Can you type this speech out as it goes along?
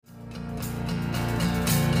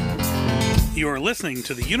You are listening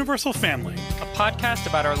to The Universal Family, a podcast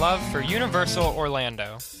about our love for Universal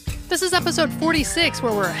Orlando. This is episode 46,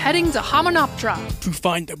 where we're heading to Hamunaptra to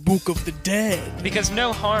find the Book of the Dead. Because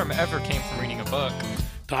no harm ever came from reading a book.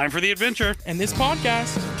 Time for the adventure. And this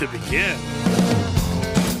podcast to begin.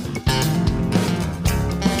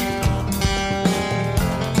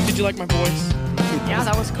 Did you like my voice? Yeah,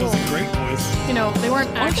 that was cool. That was a great voice. You know, they weren't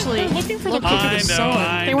actually looking for the Book of the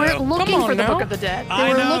Sun. They weren't looking for the now. Book of the Dead. They I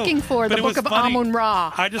were know, looking for the but it Book was of funny.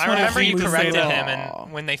 Amun-Ra. I just I wanted remember Zine you to say corrected that. him,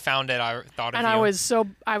 and when they found it, I thought of And you. I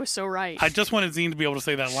was so right. I just wanted Zine to be able to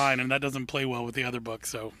say that line, and that doesn't play well with the other book,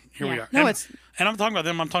 so here we are. No, and I'm talking about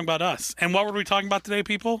them, I'm talking about us. And what were we talking about today,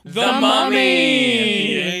 people? The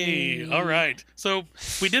Mummy! Yay! All right. So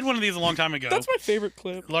we did one of these a long time ago. That's my favorite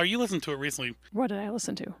clip. Laura, you listened to it recently. What did I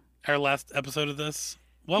listen to? Our last episode of this.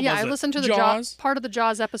 What Yeah, was I it? listened to the Jaws. part of the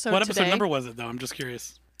Jaws episode What episode today. number was it, though? I'm just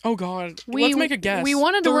curious. Oh, God. Let's make a guess. We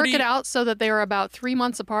wanted to work 30 it out so that they were about 3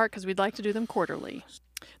 months apart because we'd like to do them quarterly.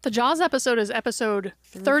 The Jaws episode is episode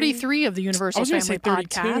 33 of the I Universal was going to say Family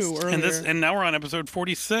 32 podcast. earlier. And now we're on episode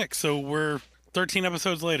 46, so we're 13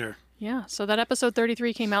 episodes later. Yeah, so that episode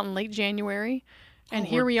 33 came out in late January, and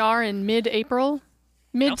here we are in mid-April,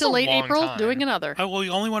 mid That's to a late long April, time. doing another. Oh, well, you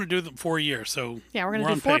only want to do them 4 years, so Yeah, we're going we're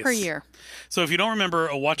to on do 4 per pace. year. So if you don't remember,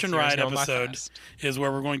 a Watch and Years Ride going by episode fast. is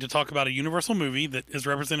where we're going to talk about a Universal movie that is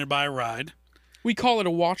represented by a ride. We call it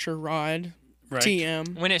a watch or ride. Right.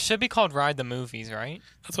 TM. When it should be called Ride the Movies, right?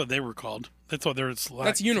 That's what they were called. That's what they're like.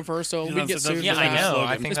 That's Universal. Yeah, We that's- get that's sued the Yeah, for I that. know. slogan.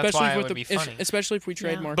 I think that's why it would be funny. Especially if we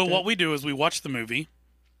trademarked But it. what we do is we watch the movie,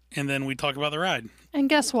 and then we talk about the ride. And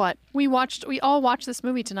guess what? We all watched this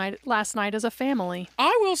movie last night as a family.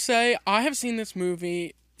 I will say I have seen this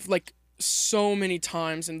movie like so many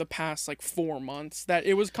times in the past 4 months that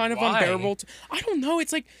it was kind of Why? unbearable. I don't know.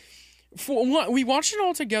 It's like we watched it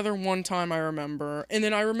all together one time. I remember, and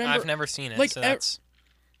then I remember I've never seen it, like, so that's...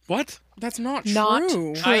 What? that's not Not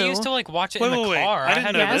true. true. I used to watch it in the car. I didn't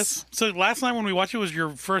had know Yes. this. So last night when we watched it was your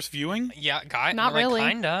first viewing? Yeah, Not really.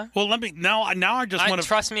 Kinda. Well, now I just want to.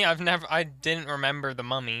 Trust me, I didn't remember The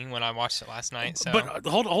Mummy when I watched it last night. So. But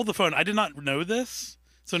hold the phone. I did not know this.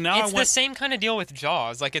 So now It's the same kind of deal with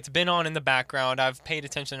Jaws. Like, it's been on in the background. I've paid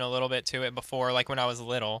attention a little bit to it before, like when I was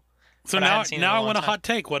little. So but I now hadn't seen it in a I long want a time. hot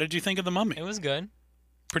take. What did you think of the Mummy? It was good.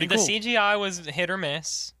 Pretty The cool. CGI was hit or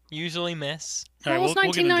miss. Usually miss. All right, Well, it was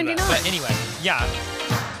we'll get into that. 1999. But anyway,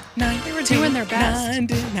 yeah. They were doing their best.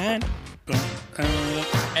 99.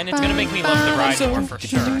 And it's going to make me love the ride So more for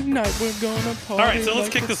sure. tonight we're gonna party. All right, so let's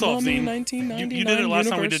like kick it's this off, Mummy Zine. 1999 You did it last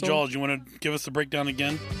time we did Universal. Jaws. You want to give us the breakdown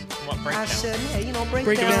again? What I breakdown? said, hey, Breakdowns,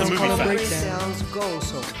 breakdowns, movie call facts. breakdowns go.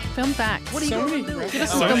 So, Film facts. what are you So going many to do? records. Give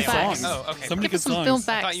us So some film many facts. songs. Oh, okay. So many Give us good some film songs.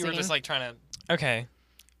 I facts. thought you were Zane. just trying to... Okay.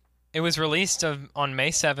 It was released on May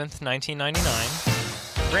 7th,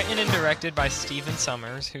 1999. Written and directed by Steven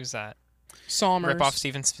Sommers. Who's that? Sommers. Rip off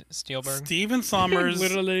Steven Spielberg. Steven Sommers.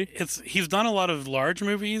 Literally. He's done a lot of large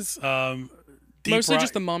movies. Mostly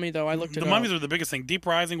just The Mummy, though. I looked it The up. Mummies are the biggest thing. Deep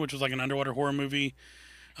Rising, which was like an underwater horror movie.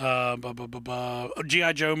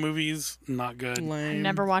 G.I. Joe movies, not good. Lame.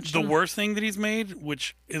 Never watched The them. worst thing that he's made,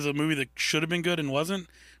 which is a movie that should have been good and wasn't,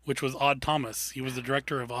 which was Odd Thomas. He was the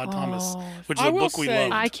director of Odd Thomas, which is I a will book we say-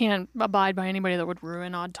 loved. I can't abide by anybody that would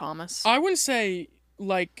ruin Odd Thomas. I wouldn't say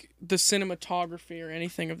the cinematography or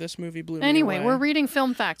anything of this movie blew me Anyway, away. we're reading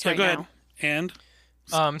film facts Yeah, right go now. ahead.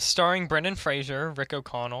 And Starring Brendan Fraser, Rick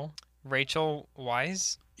O'Connell, Rachel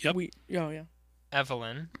Weisz, yep. yeah.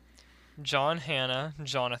 Evelyn, John Hannah,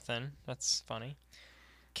 Jonathan, that's funny,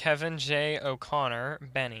 Kevin J. O'Connor,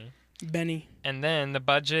 Benny. And then the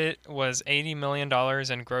budget was $80 million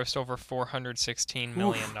and grossed over $416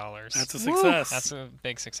 million. That's a success. That's a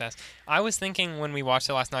big success. I was thinking when we watched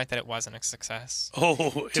it last night that it wasn't a success.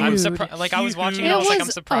 Oh, it I'm was surprised. Like, I was watching it, It I was like, was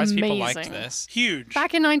I'm surprised people liked amazing. this. huge.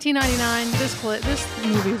 Back in 1999, this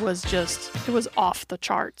movie was it was off the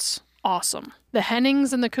charts. Awesome. The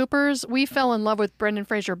Hennings and the Coopers, we fell in love with Brendan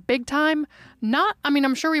Fraser big time.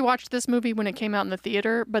 I'm sure we watched this movie when it came out in the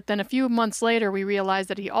theater, but then a few months later we realized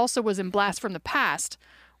that he also was in Blast from the Past,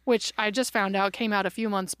 which I just found out came out a few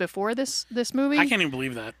months before this movie. I can't even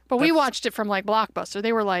believe that. But we watched it from Blockbuster.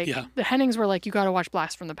 They were like, Yeah. the Hennings were like, you got to watch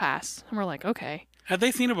Blast from the Past. And we're like, okay. Had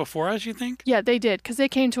they seen it before us, you think? Yeah, they did, because they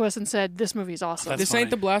came to us and said, this movie's awesome. That's This funny.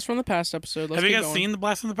 ain't the Blast from the Past episode. Let's Have you keep guys going. seen The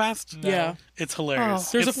Blast from the Past? Yeah. It's hilarious.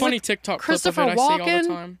 Oh. There's a It's- funny TikTok Christopher clip of it I see all Walken. the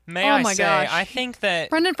time. May Oh I my say, gosh. I think that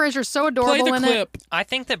Brendan Fraser's so adorable Play the in clip. it. I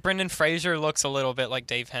think that Brendan Fraser looks a little bit like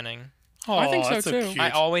Dave Henning. Oh, I think so, that's too. cute.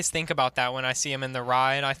 I always think about that when I see him in the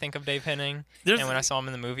ride. I think of Dave Henning, and when I saw him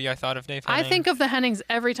in the movie, I thought of Dave Henning. I think of the Hennings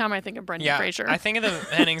every time I think of Brendan Fraser. I think of the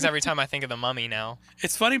Hennings every time I think of the Mummy now.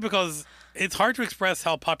 It's funny because it's hard to express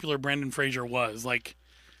how popular Brendan Fraser was. Like,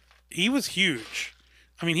 he was huge.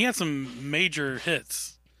 I mean, he had some major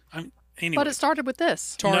hits. Anyway. But it started with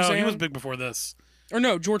this. Tarzan. No, he was big before this. Or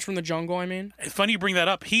no, George from the Jungle, I mean. It's funny you bring that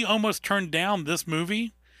up. He almost turned down this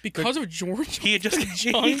movie. Because of George? He had just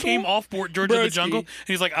he came off board George of the Jungle, and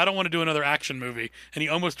he's like, I don't want to do another action movie. And he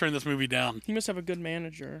almost turned this movie down. He must have a good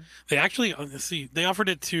manager. They actually, let's see, they offered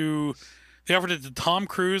it to Tom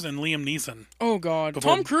Cruise and Liam Neeson. Oh, God.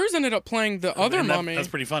 Tom Cruise ended up playing the other Mummy. That's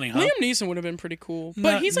pretty funny, huh? Liam Neeson would have been pretty cool.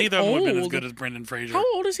 But he's like neither of them old. would have been as good as Brendan Fraser. How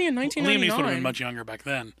old is he in 1999? Liam Neeson would have been much younger back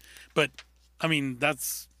then. But, I mean,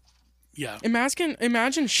 that's, yeah.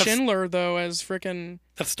 Imagine Schindler, though, as frickin'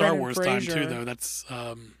 That's Star Brendan Wars Fraser. time, too, though. That's,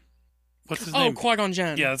 what's his name? Oh, Qui-Gon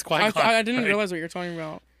Jinn. Yeah, that's Qui-Gon. I didn't right? realize what you're talking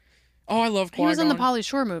about. Oh, I love Qui-Gon. He was in the Pauly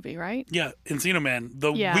Shore movie, right? Yeah, Encino Man.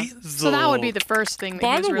 The Yeah. Weasel. So that would be the first thing that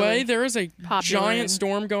By he was the way, really there is a popular giant in.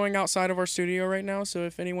 storm going outside of our studio right now, so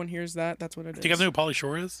if anyone hears that, that's what it is. Do you guys know who Pauly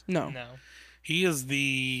Shore is? No. No. He is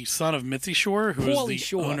the son of Mitzi Shore, who is Pauly the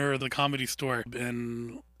Shore. owner of the Comedy Store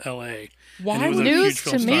in L.A. Why And he was would a news huge to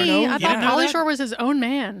film star. me. No, I you thought didn't know Pauly that? Shore was his own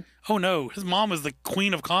man. Oh no, his mom was the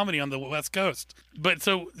queen of comedy on the West Coast. But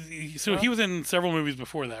so he was in several movies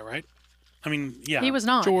before that, right? I mean, yeah. He was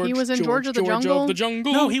not. He was in George of the George Jungle. of the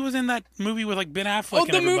Jungle. No, he was in that movie with like Ben Affleck. Oh, and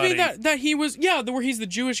the everybody. movie that he was, where he's the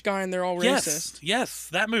Jewish guy and they're all racist. Yes,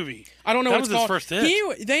 that movie. I don't know That what was it's called. his first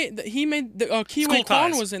hit. He made the School Kiwi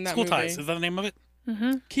Kwan Ties. was in that School movie. Ties. Is that the name of it?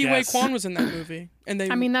 Kiwi Yes. Kwan was in that movie, and they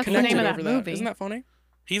I mean, that's the connected name of over that movie. Isn't that funny?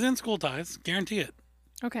 He's in School Ties. Guarantee it.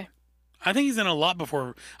 Okay. I think he's in a lot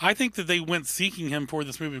before. I think that they went seeking him for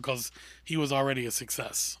this movie because he was already a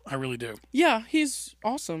success. I really do. Yeah, he's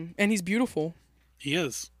awesome and he's beautiful. He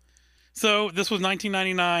is. So this was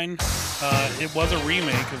 1999. It was a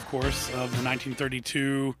remake, of course, of the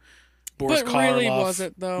 1932 Boris But Karloff really, was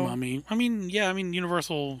it though? Mummy. I mean, yeah. I mean,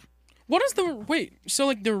 Universal. What is the wait? So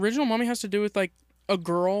like the original Mummy has to do with like a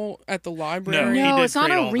girl at the library? He No, did it's not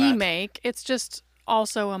create a all that. remake. It's just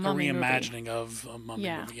also a A mummy movie. reimagining of a Mummy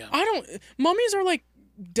Yeah. movie. Yeah. I don't. Mummies are like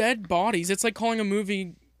dead bodies. It's like calling a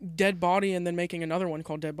movie Dead Body and then making another one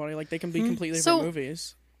called Dead Body. Like they can be completely So- different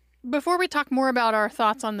movies. Before we talk more about our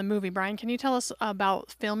thoughts on the movie, Brian, can you tell us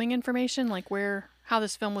about filming information, like how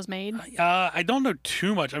this film was made? I don't know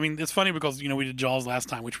too much. I mean, it's funny because, we did Jaws last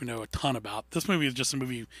time, which we know a ton about. This movie is just a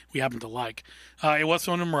movie we happen to like. It was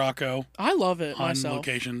filmed in Morocco I love it on myself.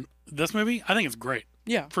 location. This movie, I think it's great,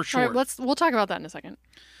 Yeah. for All sure. right, we'll talk about that in a second.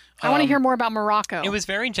 I want to hear more about Morocco. It was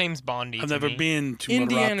very James Bondy. I've to never me. been to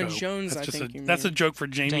Indiana Morocco. Jones, That's I just think you that's a mean. joke for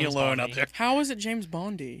Jamie James alone Bondy. out there. How is it James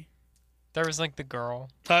Bondy? There was like the girl.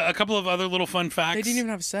 A couple of other little fun facts. They didn't even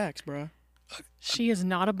have sex, bro. She is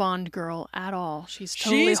not a Bond girl at all. She's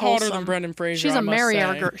totally She's hotter wholesome. than Brendan Fraser. She's I a must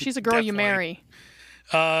marrier say. girl. She's a girl you Definitely.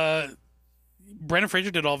 marry. Brendan Fraser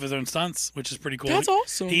did all of his own stunts, which is pretty cool. That's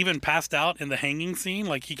awesome. He even passed out in the hanging scene.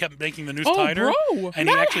 Like, he kept making the noose Oh, tighter. bro. And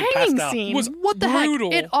he That actually hanging passed out. scene, Was what the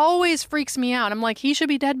brutal. heck? It always freaks me out. I'm like, he should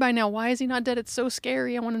be dead by now. Why is he not dead? It's so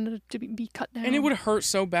scary. I want him to be cut down. And it would hurt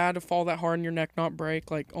so bad to fall that hard and your neck not break.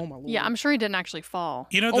 Like, oh my lord. Yeah, I'm sure he didn't actually fall.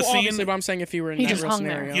 You know Oh, the scene? obviously, but I'm saying if he were in He that just real hung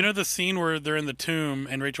there. scenario. You know the scene where they're in the tomb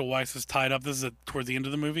and Rachel Weisz is tied up? This is towards the end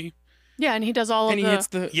of the movie. Yeah, and he does all and of he hits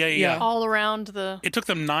the Yeah. all around the. It took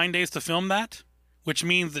them 9 days to film that, which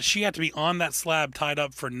means that she had to be on that slab tied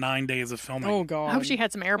up for 9 days of filming. Oh god. I hope she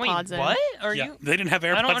had some AirPods Wait, in. what? Are Yeah, you? they didn't have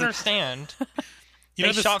AirPods. I don't in. understand. You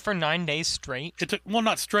know They this- shot for 9 days straight. It took, well,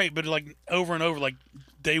 not straight, but like over and over, like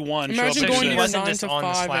day one. show Imagine up going to to she your wasn't 9 just to on the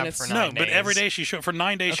 5 slab and it's for no, 9 but days. every day she showed for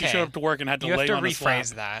 9 days. She Okay. showed up to work and had to You have lay to on the slab.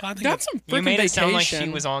 rephrase that. I think That's some freaking You made it sound like she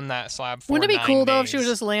vacation. was on that slab for Wouldn't it be 9 cool though if days. she was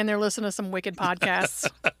just laying there listening to some wicked podcasts?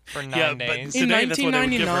 for 9 Yeah, but days? in today, that's what they would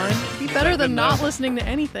give her. 1999. be better than not listening to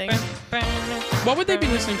anything. What would they be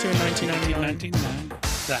listening to in 1999? 1999.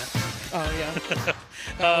 That. Oh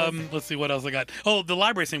yeah. Let's see what else I got. Oh, the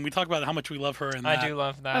library scene. We talked about how much we love her and I that. do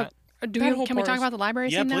love that. Do That we, whole can we part talk is- about the library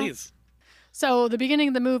Yeah, scene now? please. So the beginning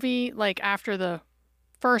of the movie, like after the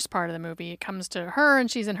first part of the movie, it comes to her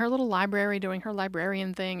and she's in her little library doing her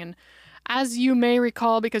librarian thing. And as you may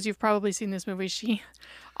recall, because you've probably seen this movie,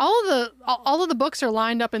 all of the books are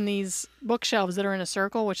lined up in these bookshelves that are in a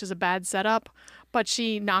circle, which is a bad setup. But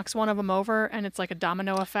she knocks one of them over, and it's like a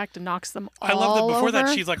domino effect, and knocks them all I love that before over.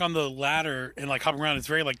 that she's like on the ladder and like hopping around. It's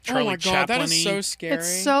very like Charlie Oh my god, Chaplin-y. that is so scary.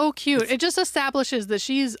 It's so cute. It just establishes that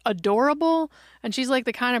she's adorable, and she's like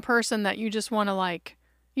the kind of person that you just want to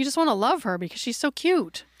love her because she's so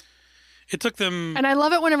cute. It took them. And I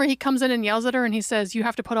love it whenever he comes in and yells at her and he says, "You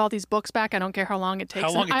have to put all these books back. I don't care how long it takes."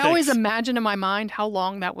 How long it I always takes. imagine in my mind how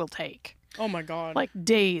long that will take. Oh my god. Like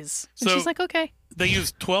days. And So- she's like, "Okay." They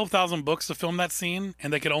used 12,000 books to film that scene,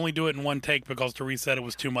 and they could only do it in one take because Therese said it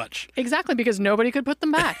was too much. Exactly, because nobody could put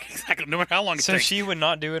them back. Exactly. No matter how long it So takes. she would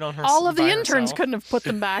not do it on her. All of the by interns herself. couldn't have put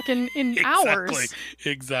them back in hours.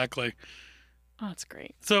 Exactly. Oh, that's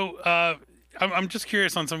great. So I'm just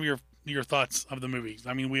curious on some of your thoughts of the movie.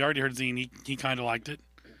 I mean, we already heard Zine. He kind of liked it.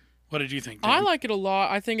 What did you think, I Jim? like it a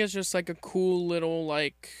lot. I think it's just like a cool little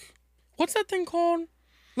like, what's that thing called?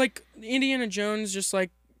 Like Indiana Jones, just like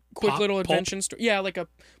quick little Pulp? adventure story. Yeah, like a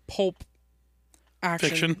pulp action.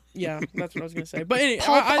 Fiction? Yeah, that's what I was gonna say. But anyway,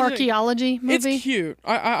 Pulp I think archaeology movie. it's cute.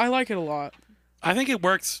 I like it a lot. I think it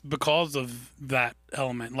works because of that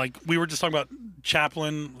element. Like we were just talking about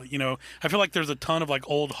Chaplin. You know, I feel like there's a ton of like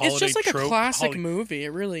old holiday. It's just like trope, a classic movie. It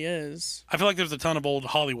really is. I feel like there's a ton of old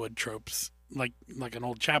Hollywood tropes, like an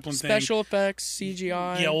old Chaplin thing. Special effects,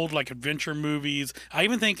 CGI. Yeah, old like adventure movies. I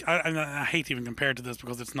even think I hate to even compare it to this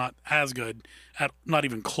because it's not as good, not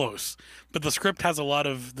even close. But the script has a lot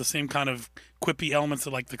of the same kind of quippy elements that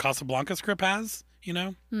like the Casablanca script has. You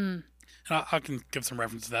know, and I can give some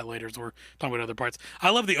reference to that later as we're talking about other parts.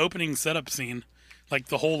 I love the opening setup scene, like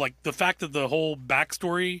the fact that the whole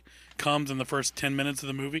backstory comes in the first 10 minutes of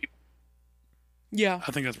the movie. Yeah.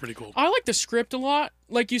 I think that's pretty cool. I like the script a lot.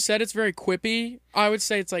 Like you said, it's very quippy. I would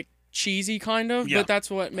say it's like cheesy kind of, Yeah. but that's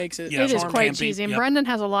what makes it. Yeah, It is charming. quite Campy, cheesy. And yep. Brendan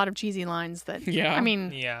has a lot of cheesy lines that, Yeah. I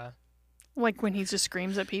mean, Yeah. like when he just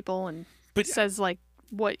screams at people and But- says like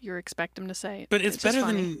what you expect him to say. But it's just better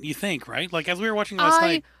funny. than you think, right? Like as we were watching last I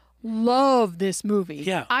night. love this movie.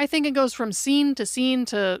 Yeah. I think it goes from scene to scene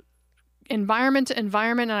to environment to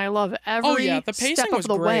environment, and I love every Oh yeah, the pacing step was of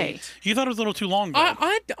the way. great. You thought it was a little too long, though.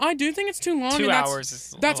 I do think it's too long. 2 and that's- hours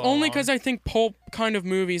is. That's a little only long. because I think pulp kind of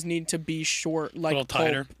movies need to be short, like a little Pulp.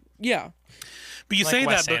 tighter. Yeah, But you like say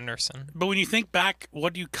Wes that, Anderson. but when you think back,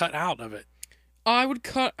 what do you cut out of it? I would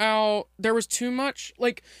cut out. There was too much,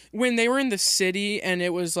 like when they were in the city, and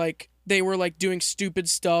it was like they were like doing stupid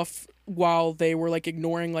stuff while they were like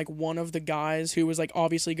ignoring like one of the guys who was like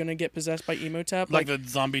obviously gonna get possessed by Emotep. Like the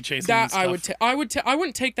zombie chasing that and stuff? I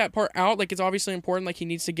wouldn't take that part out. Like it's obviously important. Like he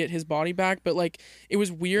needs to get his body back, but like it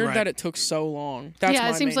was weird Right. that it took so long. That's yeah, my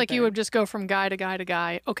it seems main like you thing. would just go from guy to guy to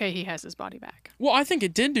guy. Okay, he has his body back. Well, I think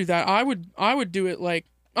it did do that. I would do it like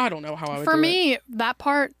I don't know how I would. For do it. me, that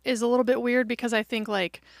part is a little bit weird because I think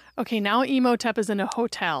like, okay, now Emotep is in a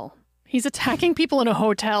hotel. He's attacking people in a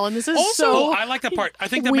hotel, and this is Also, so I like that part. I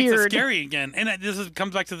think that makes it weird. scary again. And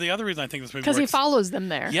comes back to the other reason I think this movie because he works. follows them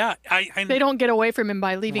there. Yeah, They don't get away from him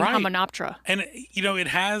by leaving Right. Hamunaptra. And you know, it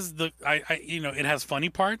has it has funny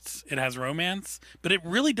parts, it has romance, but it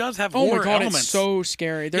really does have Oh horror my god, elements. it's so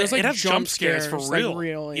scary. There's Yeah, like it has jump scares for like, real.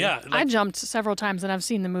 really. Yeah, I like jumped several times, and I've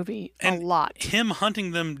seen the movie a And lot. him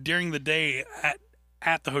hunting them during the day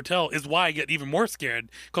at the hotel is why I get even more scared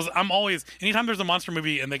because I'm always anytime there's a monster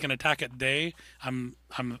movie and they can attack at day, I'm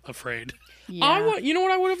afraid. Yeah. You know what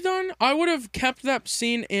I would have done? I would have kept that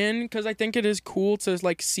scene in because I think it is cool to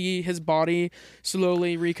like see his body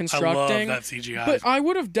slowly I reconstructing. love that CGI. But I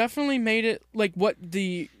would have definitely made it like what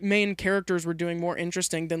the main characters were doing more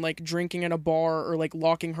interesting than like drinking at a bar or like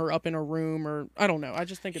locking her up in a room or I don't know. I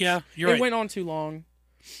just think Yeah, you're it right. went on too long.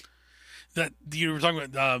 That you were talking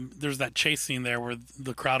about, there's that chase scene there where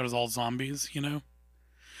the crowd is all zombies. You know,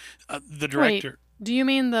 the director. Do you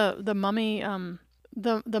mean the mummy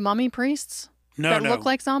the mummy priests No, that no, look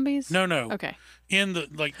like zombies? no, no. Okay. In the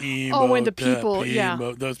like Oh, when the people- yeah.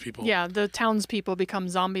 those people. Yeah, the townspeople become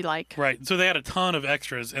zombie-like. Right. So they had a ton of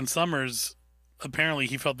extras, and Summers apparently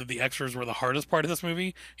he felt that the extras were the hardest part of this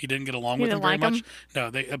movie. He didn't get along He with them didn't very like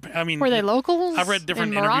much. No, I mean, Were they locals? I've read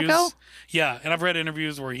different in interviews. Morocco? Yeah, and I've read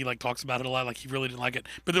interviews where he like talks about it a lot. Like he really didn't like it.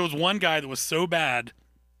 But there was one guy that was so bad.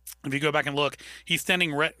 If you go back and look, he's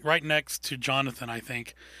standing right next to Jonathan, I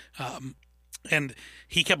think, and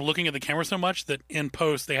he kept looking at the camera so much that in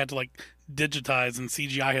post they had to like digitize and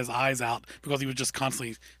CGI his eyes out because he was just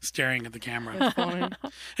constantly staring at the camera. Fine.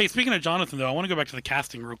 Hey, speaking of Jonathan, though, I want to go back to the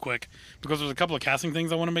casting real quick because there's a couple of casting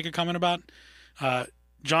things I want to make a comment about.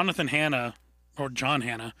 Jonathan Hanna, or John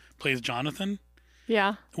Hanna, plays Jonathan,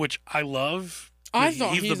 Yeah. which I love. I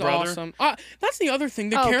thought he's he's the brother, awesome. That's the other thing.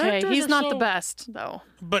 The Okay, characters he's are not so- the best though.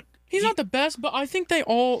 but He's not the best, but I think they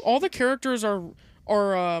all the characters are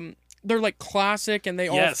they're like classic and they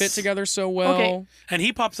all Yes. fit together so well. Okay. and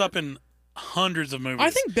he pops up in hundreds of movies. I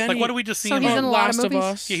think Benny- Like, what did we just see? So him he's in? in a lot of Last of movies?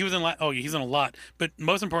 Us. Yeah, he was in. He's in a lot. But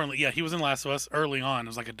most importantly, yeah, he was in Last of Us early on. It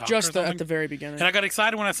was like a doctor. or Just something. at the very beginning. And I got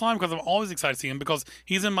excited when I saw him because I'm always excited to see him because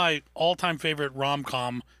he's in my all-time favorite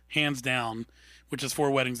rom-com, hands down, which is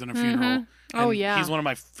 4 weddings and a funeral. Oh, And yeah. he's one of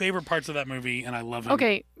my favorite parts of that movie, and I love him.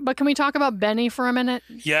 Okay, but can we talk about Benny for a minute?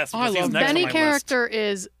 Yes, I because he's love next Benny on my character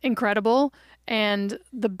is incredible, and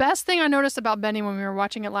the best thing I noticed about Benny when we were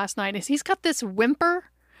watching it last night is he's got this whimper.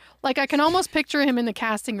 Like, I can almost picture him in the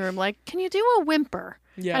casting room, like, can you do a whimper?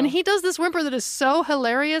 Yeah. And he does this whimper that is so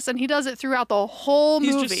hilarious, and he does it throughout the whole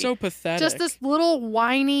movie. He's just so pathetic. Just this little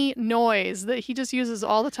whiny noise that he just uses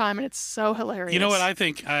all the time, and it's so hilarious. You know what I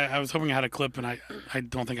think? I was hoping I had a clip, and I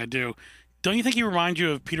don't think I do. Don't you think he reminds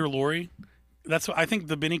you of Peter Lorre? That's what I think.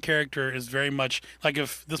 The Benny character is very much like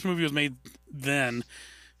if this movie was made then,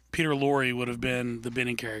 Peter Lorre would have been the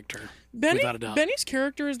Benny character, without a doubt. Benny's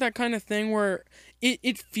character is that kind of thing where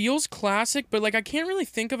it feels classic, but like I can't really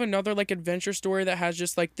think of another like adventure story that has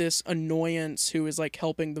just like this annoyance who is like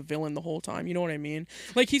helping the villain the whole time. You know what I mean?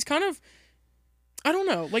 Like he's kind of, I don't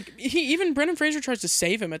know. Like even Brendan Fraser tries to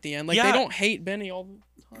save him at the end. Like they don't hate Benny all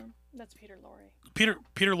the time. That's Peter Lorre. Peter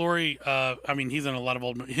Lorre, I mean, he's in a lot of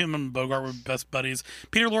old. Him and Bogart were best buddies.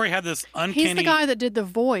 Peter Lorre had this uncanny. He's the guy that did the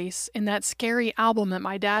voice in that scary album that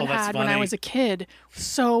my dad had when I was a kid.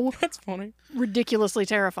 So That's funny. ridiculously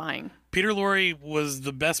terrifying. Peter Lorre was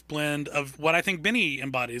the best blend of what I think Benny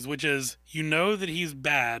embodies, which is you know that he's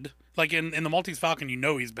bad. Like in the Maltese Falcon, you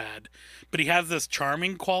know he's bad, but he has this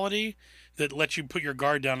charming quality that lets you put your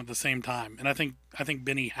guard down at the same time. And I think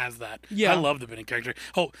Benny has that. Yeah. I love the Benny character.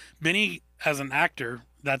 Oh, Benny as an actor,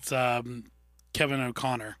 that's Kevin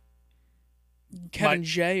O'Connor. Kevin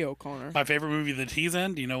J. O'Connor. My favorite movie that he's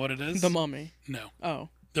in, do you know what it is? The Mummy. No. Oh.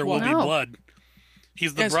 There What? Will Be No. Blood.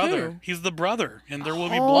 He's the As brother. who? He's the brother, and There Will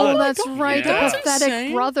Be Oh, Blood. that's right. Yeah. The pathetic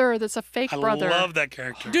insane. brother that's a fake I brother. love that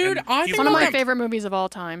character. Dude, And I he's think One of my about favorite movies of all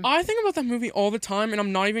time. I think about that movie all the time, and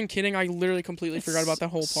I'm not even kidding. I literally completely forgot about that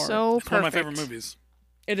whole part. So It's perfect. one of my favorite movies.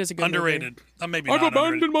 It is a good movie. Underrated. Maybe I've not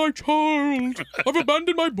underrated. abandoned my child. I've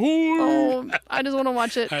abandoned my boy. Oh, I just want to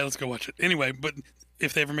watch it. All right, let's go watch it. Anyway, but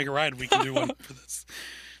if they ever make a ride, we can do one for this.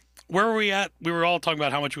 Where were we at? We were all talking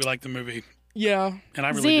about how much we like the movie, Yeah. and I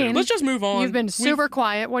really Zine, did. Let's just move on. You've been super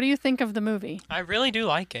quiet. What do you think of the movie? I really do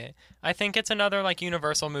like it. I think it's another like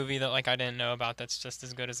Universal movie that like I didn't know about that's just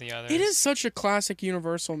as good as the others. It is such a classic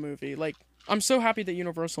Universal movie. Like, I'm so happy that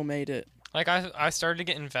Universal made it. Like I started to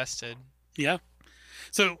get invested. Yeah.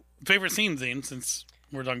 So, favorite scene, Zine, since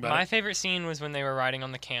we're talking about My it. favorite scene was when they were riding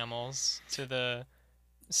on the camels to the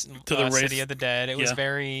race. City of the Dead. It was Yeah,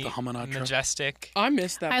 very the Hamanatra. majestic. I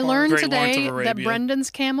missed that I part. learned Great Lawrence today of that Arabia. Brendan's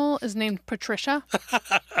camel is named Patricia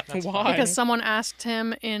That's Why? because someone asked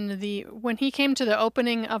him when he came to the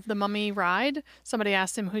opening of the Mummy ride, somebody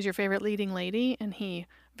asked him, "Who's your favorite leading lady?" And he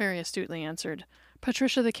very astutely answered,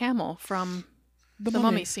 "Patricia the camel from the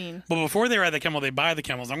Mummy scene." But before they ride the camel, they buy the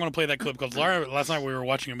camels. I'm going to play that clip because Laura, last night we were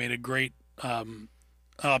watching it, made a great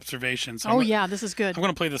observation. So Oh yeah, this is good. I'm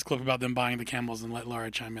going to play this clip about them buying the camels and let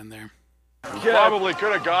Laura chime in there. You probably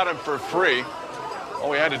could have got him for free. All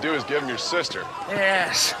we had to do is give him your sister.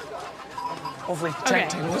 Yes. Awfully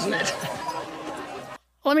tempting, wasn't it?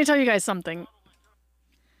 Let me tell you guys something.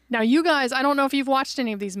 Now, you guys, I don't know if you've watched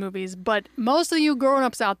any of these movies, but most of you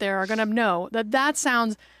grown-ups out there are going to know that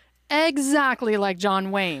sounds exactly like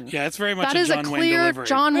John Wayne. Yeah, it's very much That a is John a Wayne clear delivery.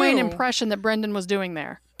 John Wayne Ew. impression that Brendan was doing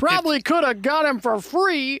there. Probably could have got him for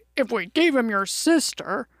free if we gave him your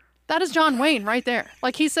sister. That is John Wayne right there.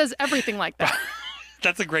 Like, he says everything like that.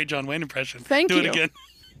 That's a great John Wayne impression. Thank Do you. it again.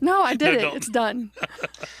 No, I did No, it. don't. It's done.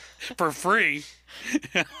 For free.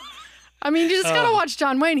 I mean, you just gotta watch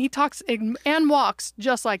John Wayne. He talks and walks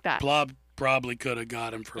just like that. Blob probably could have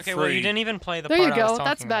got him for Okay, free. well you didn't even play the There part you I was go. talking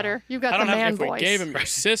That's better. about. You've got I the don't have- man if We voice. gave him your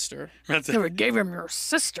sister. That's If we it. gave him your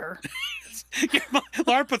sister.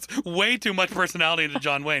 Laura puts way too much personality into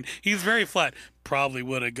John Wayne. He's very flat. Probably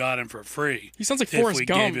would have got him for free. He sounds like if Forrest we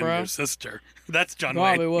Gump, gave him bro. your sister. That's John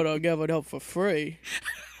Probably Wayne. would have given it up for free.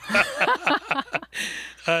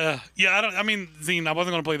 Yeah, I mean, Zine, I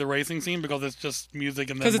wasn't going to play the racing scene because it's just music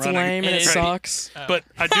and Because them it's running. lame and it It is. sucks. But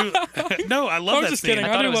I do. No, I love I was that just scene. kidding. I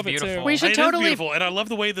I thought do it was love it beautiful. too. We should It is totally. beautiful, and I love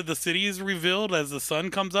the way that the city is revealed as the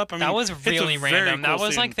sun comes up. I mean, That was it's a really very random. That cool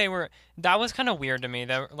was scene. like that was kind of weird to me.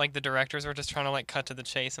 That like the directors were just trying to like cut to the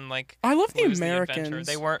chase and like I love the lose adventure.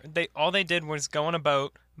 Americans. All they did was go on a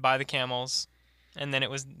boat, buy the camels, and then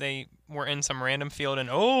they were in some random field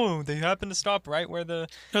and they happened to stop right where the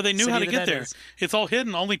No, they knew City how to of the get Dead there. is. It's all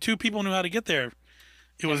hidden. Only 2 people knew how to get there.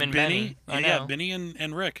 It was and Benny. Benny. I Yeah, know. Benny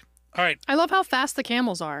and Rick. All right, I love how fast the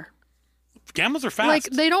camels are. camels are fast. Like,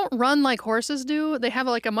 they don't run like horses do. They have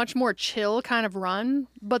like a much more chill kind of run,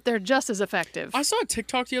 but they're just as effective. I saw a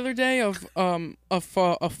TikTok the other day of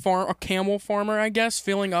a camel farmer, I guess,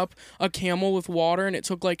 filling up a camel with water, and it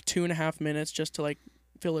took like 2.5 minutes just to like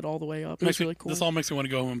fill it all the way up. It was really cool. This all makes me want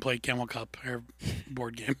to go home and play Camel Cup or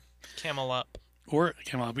board game. Camel Up. Or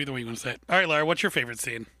Camel Up, either way you want to say it. All right, Lara, what's your favorite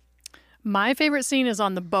scene? My favorite scene is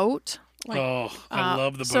on the boat. I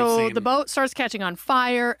love the boat so scene. the boat starts catching on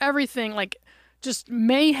fire. Everything, just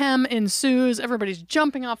mayhem ensues. Everybody's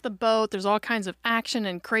jumping off the boat. There's all kinds of action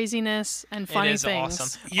and craziness and funny things.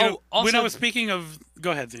 Awesome. Also, when I was speaking of... Go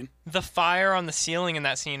ahead, Zine. The fire on the ceiling in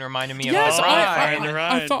that scene reminded me of Yes, the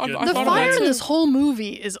I thought the fire in this whole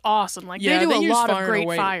movie is awesome. They do a lot of great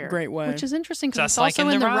fire. Great way. Which is interesting because Just it's also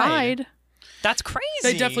like in the ride. That's crazy.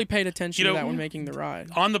 They definitely paid attention to that when making the ride.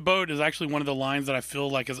 On the boat is actually one of the lines that I feel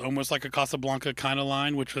like is almost like a Casablanca kind of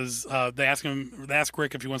line, which was they ask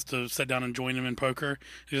Rick if he wants to sit down and join him in poker.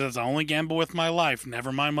 He says, "I only gamble with my life,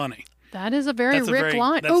 never my money." That is a very Rick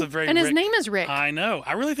line. And his name is Rick. I know.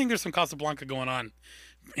 I really think there's some Casablanca going on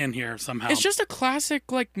in here somehow. It's just a classic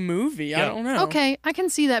movie. Yeah. I don't know. Okay, I can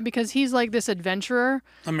see that because he's like this adventurer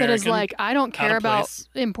that is like, I don't care about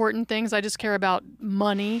important things. I just care about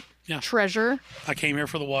money, treasure. I came here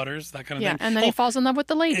for the waters, that kind of thing. Yeah, and then he falls in love with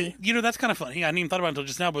the lady. That's kind of funny. I hadn't even thought about it until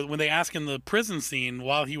just now, but when they ask in the prison scene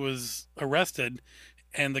while he was arrested,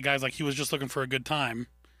 and the guy's like, he was just looking for a good time.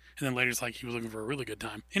 And then later it's like he was looking for a really good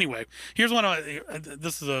time. Anyway, here's one. I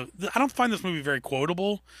don't find this movie very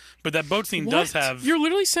quotable, but that boat scene does have. You're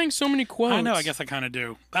literally saying so many quotes. I know. I guess I kind of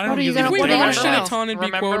do. I What don't are you use gonna- it. what are you gonna Watched it know? a ton and be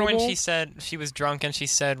Remember when quotable. she said she was drunk and she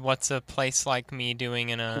said, "What's a place like me doing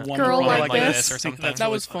in a Girl woman like this?" or something?" That's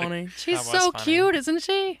That was really funny. She's That was so funny. cute, isn't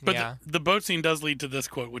she? But Yeah. the boat scene does lead to this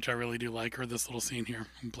quote, which I really do like, or this little scene here.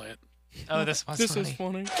 And play it. Oh, this was This funny. is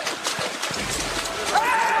funny.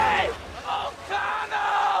 Hey!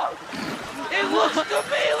 O'Connell! It looks to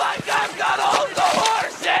me like I've got all the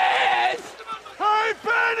horses! Hey,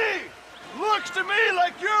 Benny! Looks to me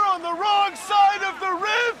like you're on the wrong side of the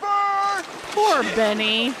river! Poor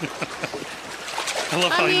Benny. I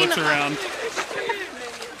love how he looks around.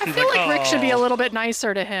 I feel like Rick should be a little bit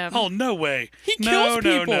nicer to him. Oh, no way. He kills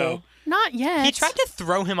people. No. Not yet. He tried to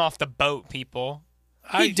throw him off the boat, people.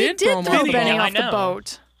 He did throw Benny Benny I off the know.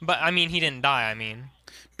 boat. But I mean, he didn't die. I mean,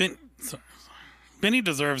 Benny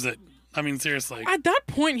deserves it. I mean, seriously. At that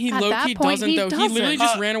point, he At low-key that point, doesn't, he though. He literally doesn't.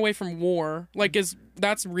 just ran away from war.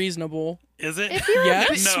 That's reasonable. Is it? If you're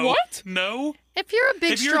Yes? No. What? No. If you're a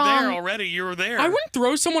big, If you're strong... there already, you were there. I wouldn't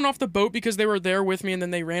throw someone off the boat because they were there with me and then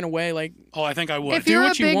they ran away. Oh, I think I would. If you're a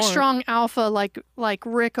what you big, want. strong alpha like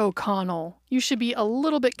Rick O'Connell, you should be a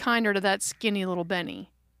little bit kinder to that skinny little Benny.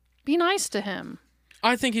 Be nice to him.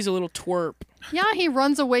 I think he's a little twerp. Yeah, he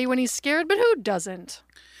runs away when he's scared, but who doesn't?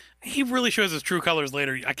 He really shows his true colors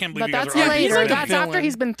later. I can't believe But you guys that's are arguing later. about like a that. That's after villain.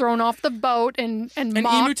 he's been thrown off the boat and And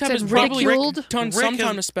mocked Emutep has and probably ridiculed. done some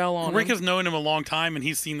time to spell on Rick him. has known him a long time, and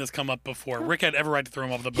he's seen this come up before. Rick had every right to throw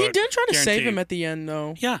him off the boat. He did try to save guaranteed. him at the end,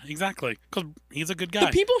 though. Yeah, exactly. Because he's a good guy.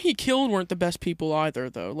 The people he killed weren't the best people either,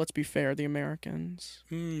 though. Let's be fair. The Americans.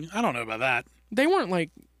 I don't know about that. They weren't,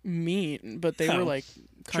 mean, but they No. were, kind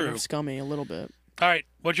True. of scummy a little bit. All right,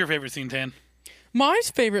 what's your favorite scene, Tan? My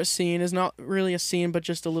favorite scene is not really a scene, but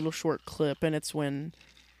just a little short clip, and it's when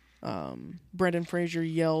Brendan Fraser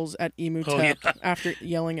yells at Emutep after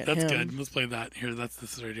yelling at That's him. good. Let's play that. Here, this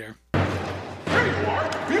is right here. Here you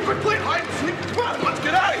are! You could play hide and seek! Come on, let's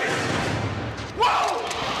get out of here!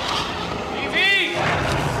 Whoa!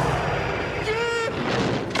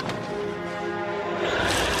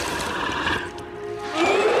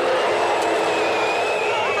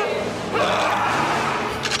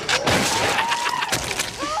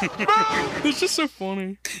 It's just so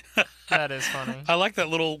funny. that is funny. I like that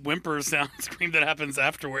little whimper sound scream that happens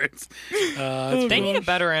afterwards. They need a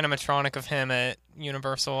better animatronic of him at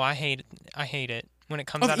Universal. I hate it when it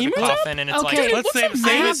comes Of out of the Emutep? coffin and it's Okay. Let's Looks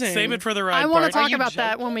amazing. save it for the ride I want to part. talk you about joking?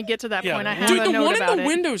 that when we get to that Yeah. point. I have Dude, a the note one about in the it.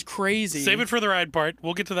 window is crazy. Save it for the ride part.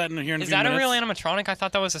 We'll get to that in here in a Is few that a minutes. real animatronic? I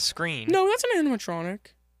thought that was a screen. No, that's an animatronic.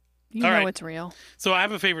 You All know right. it's real. So I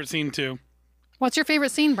have a favorite scene too. What's your favorite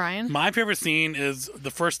scene, Brian? My favorite scene is the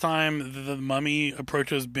first time the mummy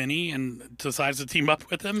approaches Benny and decides to team up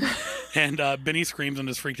with him. And Benny screams and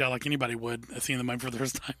is freaked out like anybody would seeing the mummy for the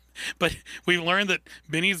first time. But we learned that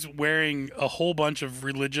Benny's wearing a whole bunch of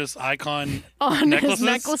religious icon On his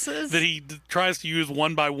necklaces. that he tries to use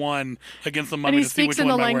one by one against the And mummy he to see which speaks in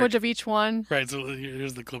one the might language work. of each one. Right, so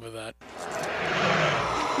here's the clip of that.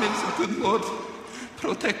 May the good Lord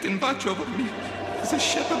protect and watch over me as a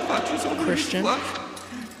shepherd watches over Christian.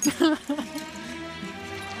 his flock.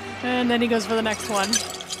 And then he goes for the next one.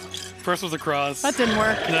 First was a cross. That didn't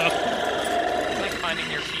work. No. It's like finding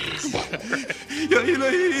your keys. Ya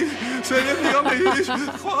ilahi, sayyidi alayhi,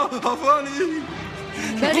 khafani.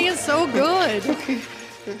 Benny is so good.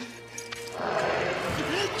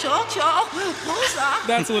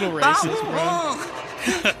 That's a little racist, bro.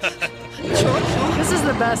 This is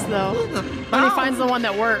the best though. When he finds the one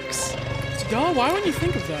that works. God, why wouldn't you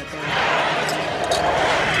think of that though?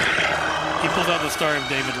 He pulls out the Star of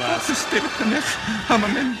David last.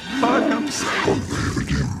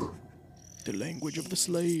 The language of the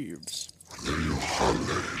slaves.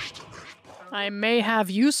 I may have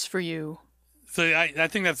use for you. So I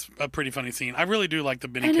think that's a pretty funny scene. I really do like the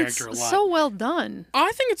Benny And character a it's lot. so well done. I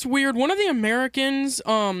think it's weird. One of the Americans,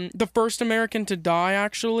 the first American to die,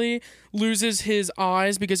 actually loses his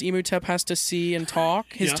eyes because Imhotep has to see and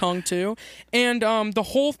talk, his tongue too. And the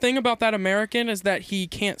whole thing about that American is that he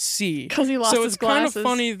can't see. 'Cause he lost so his it's kind glasses. of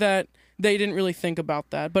funny that they didn't really think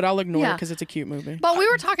about that. But I'll ignore it Yeah. because it's a cute movie. But we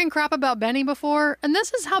were talking crap about Benny before, and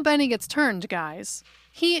this is how Benny gets turned, guys.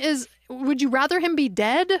 He is. Would you rather him be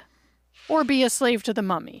dead or be a slave to the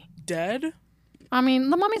mummy? Dead? I mean,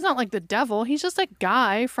 the mummy's not like the devil. He's just a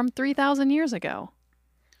guy from 3,000 years ago.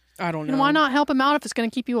 I don't know. And why not help him out if it's going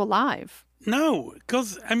to keep you alive? No,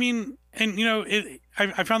 because, I mean, and, you know,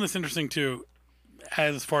 I found this interesting, too,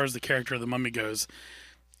 as far as the character of the mummy goes.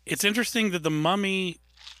 It's interesting that the mummy,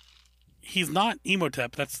 he's not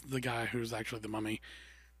Imhotep. That's the guy who's actually the mummy.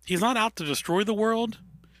 He's not out to destroy the world.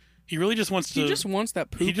 He really just wants to... He just wants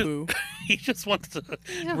that poo-poo. He just wants to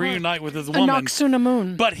Yeah, reunite with his A woman.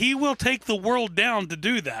 Noxunamun. But he will take the world down to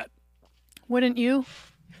do that. Wouldn't you?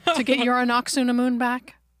 To get your Noxunamun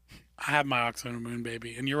back? I have my Oxymoon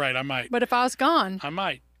baby, and you're right, I might. But if I was gone, I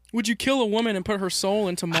might. Would you kill a woman and put her soul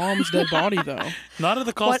into mom's dead body, though? Not at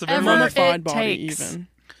the cost of Whatever everyone. Mummified it body, takes. even.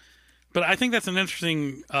 But I think that's an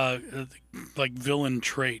interesting, like, villain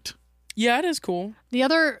trait. Yeah, it is cool. the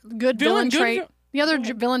other good Villain- villain good trait... vi- The other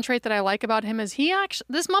villain trait that I like about him is he actually...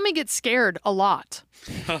 This mummy gets scared a lot.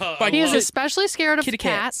 Like, He is kit- especially scared of kitty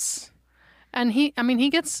cats. And he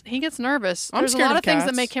gets nervous. I'm There's a scared lot of of things that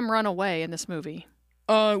cats. make him run away in this movie.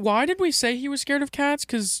 Why did we say he was scared of cats?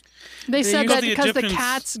 Because They said Because that the because the Egyptians-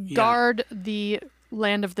 cats yeah. guard the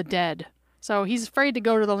land of the dead. So he's afraid to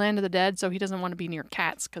go to the land of the dead, so he doesn't want to be near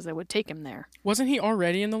cats because they would take him there. wasn't he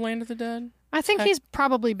already in the land of the dead? I think he's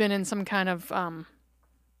probably been in some kind of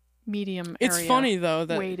medium It's area funny though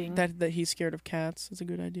waiting. that he's scared of cats. It's a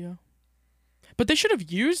good idea. But they should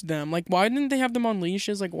have used them. Like, why didn't they have them on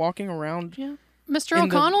leashes, like walking around? Yeah. Mr. in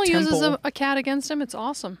the O'Connell uses temple. a cat against him. It's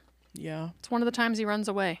awesome. Yeah. It's one of the times he runs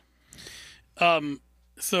away.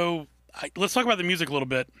 So let's talk about the music a little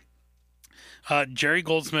bit. Jerry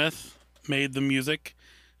Goldsmith made the music.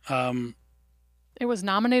 It was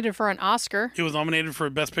nominated for an Oscar. It was nominated for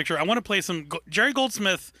Best Picture. I want to play some... Jerry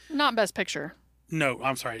Goldsmith... Not Best Picture. No,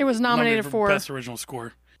 I'm sorry. It was nominated for- Best Original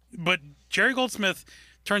Score. But Jerry Goldsmith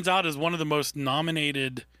turns out is one of the most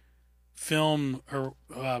nominated film... or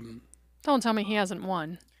Don't tell me he hasn't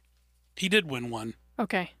won. he did win one.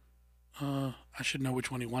 Okay. I should know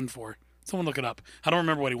which one he won for. Someone look it up. I don't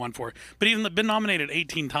remember what he won for. But he's been nominated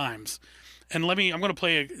 18 times. And I'm going to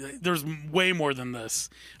play... there's way more than this.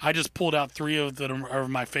 I just pulled out 3 of that are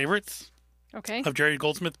my favorites Okay. of Jerry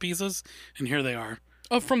Goldsmith pieces, and here they are.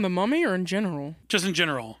 Oh, from the Mummy or in general? Just in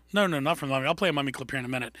general. No, not from Mummy. I'll play a Mummy clip here in a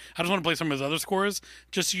minute. I just want to play some of his other scores,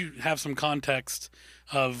 just so you have some context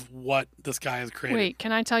of what this guy has created. Wait,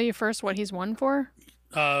 can I tell you first what he's won for?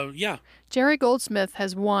 Yeah. Jerry Goldsmith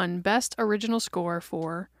has won Best Original Score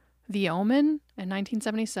for The Omen in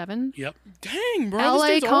 1977. Yep. Dang, bro. L.A.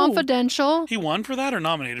 this dude's old. Confidential He won for that or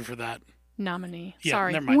nominated for that? nominee. Yeah,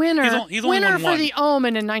 Sorry, never mind. winner. He's only winner won for one. The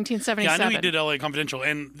Omen in Yeah, 1977. I knew he did L.A. Confidential,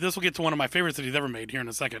 and this will get to one of my favorites that he's ever made here in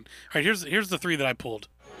a second. All right, here's the 3 that I pulled.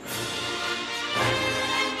 Star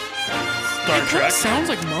It kind Trek. of sounds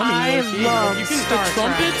like Mummy. I low-key. love You can Star the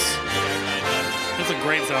Trek. trumpets. It's a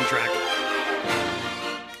great soundtrack.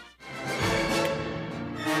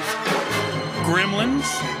 Gremlins.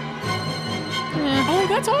 Oh,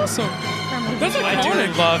 that's awesome. That's I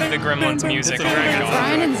iconic. do love the Gremlins music. It's a Oh very my good God.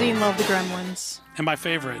 Brian and Zine love the Gremlins. And my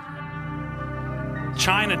favorite,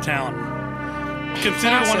 Chinatown.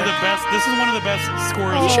 Considered one of the best. This is one of the best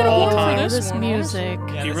scores You of should've all won for time. this This one, music.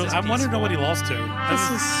 Yeah, He this really, is I wanted to know what he lost to. This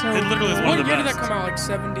is so It literally is good. one What of the year did best. that come out? Like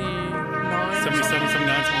 79? 77, 79, something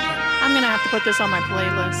like that. I'm gonna have to put this on my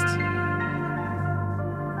playlist.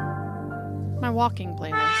 My walking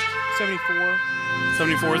playlist. 74.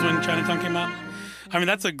 74 is when Chinatown came out. I mean,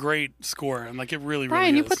 that's a great score, and like it really, Brian,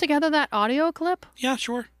 really you is. put together that audio clip? Yeah,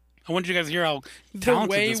 sure. I wanted you guys to hear how The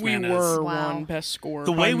talented Way this We man Were is. Wow. won Best Score.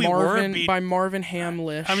 The by Way We Were Marvin, beat- by Marvin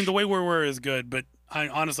Hamlish. I mean, The Way We Were is good, but I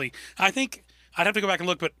honestly, I think I'd have to go back and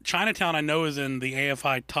look, but Chinatown I know is in the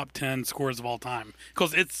AFI top 10 scores of all time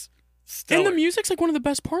because it's stellar. And the music's like one of the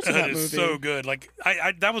best parts of that It movie. is so good. Like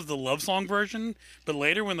I that was the love song version, but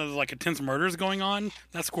later when there's like intense murders going on,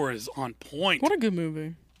 that score is on point. What a good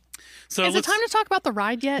movie. So Is it time to talk about the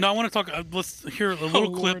ride yet? No, I want to talk. Let's hear a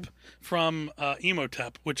little Lord. clip from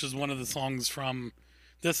Emotep, which is one of the songs from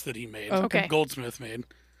this that he made. Okay. Goldsmith made, and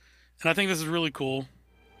I think this is really cool.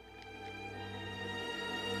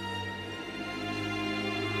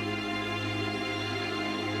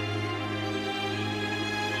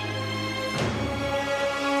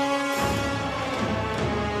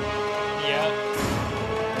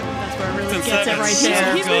 That's where it really It's gets it right so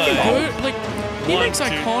there. He's making good. good. Like he One, makes two,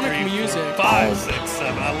 iconic three, music. 4, 5, 6,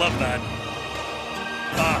 7. I love that.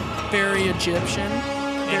 Very Egyptian.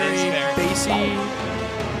 Very is very- bassy.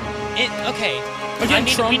 Okay. Again,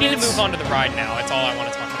 We need to trumpets. move on to the ride now. That's all I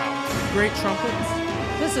want to talk about. Great trumpets.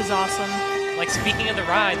 This is awesome. Like, speaking of the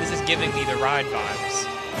ride, this is giving me the ride vibes.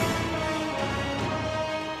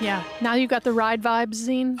 Yeah. Now you got the ride vibes,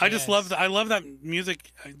 Zine. I just Yes. love that. I love that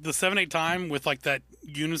music, the 7/8 time with like that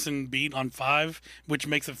unison beat on 5, which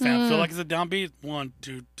makes it feel like it's a downbeat. 1,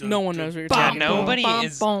 2, 3. No one knows what you're Yeah, talking about. nobody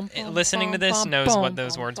is listening to this knows what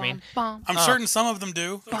those words mean. I'm certain some of them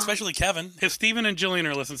do, especially Kevin. If Steven and Jillian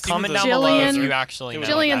are listening, Comment Steven's down below if Jillian- you actually know.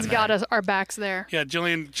 Jillian's what got that meant. our backs there. Yeah,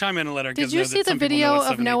 Jillian, chime in and let our Did kids you know see that the some people know video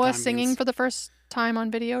what of 7/8 Noah time singing means. for the first time on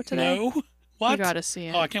video today? No. What? You gotta see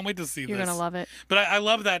it. Oh, I can't wait to see You're this. gonna love it. But I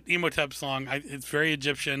love that Emotep song. It's very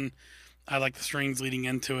Egyptian. I like the strings leading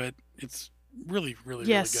into it. It's really, really,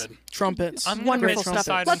 Yes. really good. Trumpets. I'm gonna Wonderful miss stuff.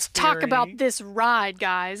 Poseidon's Let's talk Fury. about this ride,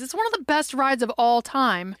 guys. It's one of the best rides of all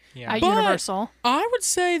time Yeah. at But- Universal. I would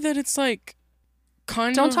say that it's like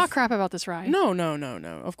kind Don't of. talk crap about this ride. No.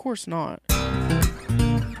 Of course not.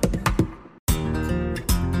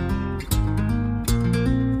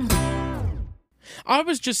 I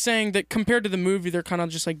was just saying that compared to the movie, they're kind of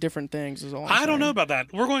just like different things. Is all I'm I don't know saying. about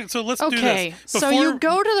that. We're going. So let's do Okay, this. so you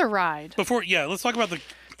go to the ride. Yeah, let's talk about the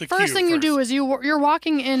First queue thing you do first. is you're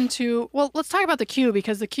walking into. Well, let's talk about the queue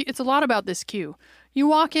because the queue. It's a lot about this queue. You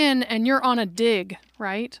walk in and you're on a dig,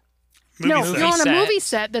 right? Movie no, set. you're on a set. movie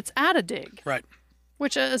set that's at a dig, Right.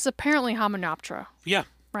 which is apparently Hymenoptera, Yeah,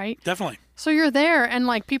 right? definitely. So you're there, and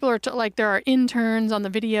like people are like there are interns on the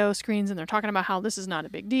video screens, and they're talking about how this is not a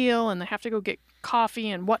big deal, and they have to go get coffee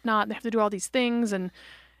and whatnot. They have to do all these things, and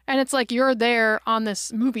it's like you're there on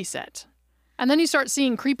this movie set, and then you start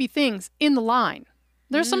seeing creepy things in the line.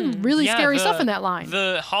 There's some really Yeah, scary stuff in that line.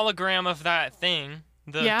 The hologram of that thing,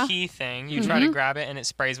 the Yeah. key thing, you try to grab it and it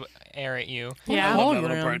sprays air at you. Yeah. I love that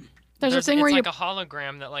little Hologram. part. There's a thing it's where like you a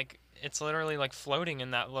hologram that like it's literally like floating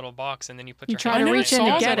in that little box, and then you put You your try hand to in reach it in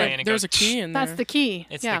to and get goes away it. and There's goes, a key in there. that's the key.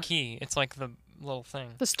 It's yeah. the key. It's like the little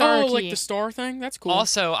thing. The star key. like the star thing. That's cool.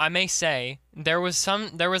 Also, I may say there was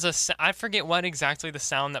I forget what exactly the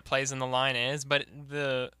sound that plays in the line is, but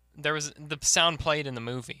the sound played in the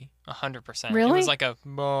movie 100%. It Really? was like a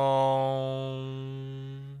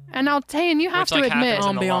boom. And I'll tell you, and you have Which, to like, admit, happens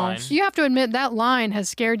in the line. Ambiance. you have to admit that line has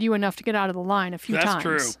scared you enough to get out of the line a few That's times.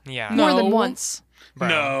 true. Yeah. More than No. once. Bro.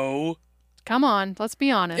 No. Come on, let's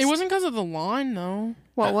be honest. It wasn't because of the line, though.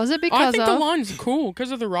 What was it I because think of? the line's cool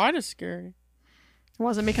because of the ride is scary. It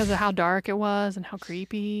wasn't because of how dark it was and how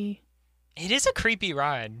creepy. It is a creepy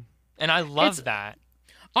ride, and I love It's- that.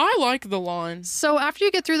 I like the line. So after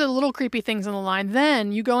you get through the little creepy things in the line,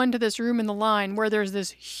 then you go into this room in the line where there's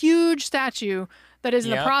this huge statue that is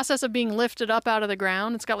in the Yep. process of being lifted up out of the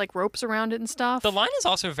ground. It's got like ropes around it and stuff. The line is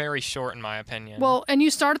also very short, in my opinion. Well, and you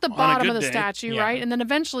start at the On a bottom of good the day. statue, Yeah. right? And then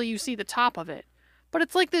eventually you see the top of it. But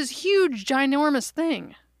it's like this huge, ginormous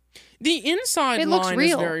thing. The inside It looks line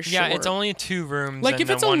real. is very short. yeah, it's only 2 rooms, Like, and if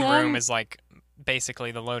the it's a one long- room is like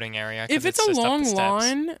basically the loading area. 'cause If it's a just up the long steps.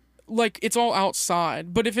 line, like it's all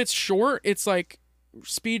outside. But if it's short, it's like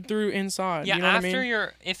speed through inside. Yeah, you know what I after mean?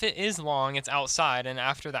 if it is long, it's outside, and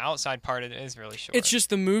after the outside part, it is really short. It's just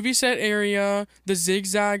the movie set area, the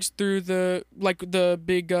zigzags through the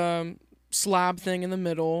big slab thing in the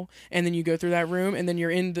middle, and then you go through that room, and then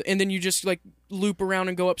and then you just like loop around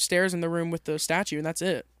and go upstairs in the room with the statue, and that's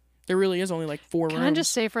it. There really is only like 4 Can rooms. I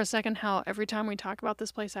just say for a second how every time we talk about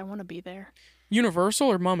this place, I want to be there? Universal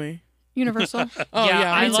or Mummy? Universal. Oh Yeah,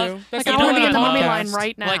 yeah, I me love- too. That's like the I want to point be in of the mummy podcast. line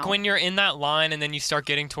right now. like when you're in that line, and then you start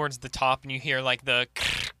getting towards the top, and you hear like the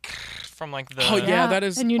from like the Oh, yeah, that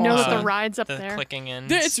is And you know that the awesome. ride's up the there. clicking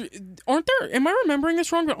in. Aren't there? Am I remembering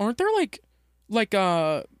this wrong? But aren't there like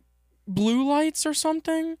blue lights or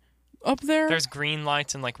something up there? There's green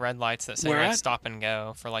lights and like red lights that say Where like at? stop and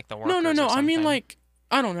go for like the workers. no. or I mean something. like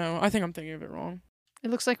I don't know. I think I'm thinking of it wrong. It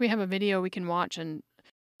looks like we have a video we can watch and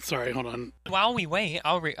Sorry, hold on. While we wait,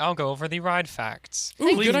 I'll go over the ride facts.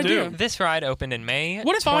 Ooh, Please good do. idea. This ride opened in May.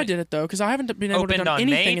 What if I did it though? Because I haven't been able to Opened do on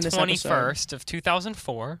anything May in this 21st of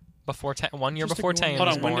 2004, before 1 year Just before ignore me. Tayan Hold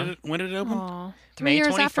was on. born. When did it open? Aw. 3 May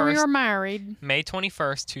years after we 21st. were married. May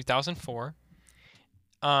 21st, 2004.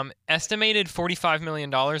 Estimated $45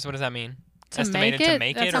 million. What does that mean? To Estimated make to it?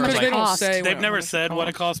 make That's it, how or much Because it they don't cost. say They've how never much said what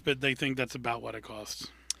it costs. costs, but they think that's about what it costs.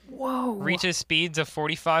 Whoa. reaches speeds of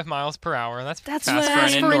 45 miles per hour. That's That's fast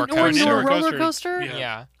fast for an indoor coaster. Indoor roller coaster, coaster. yeah.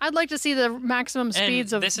 Yeah. I'd like to see the maximum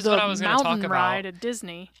speeds of this is the what I was gonna talk mountain about. ride at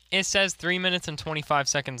Disney. It says 3 minutes and 25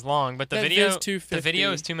 seconds long, but the That video is 2:50. the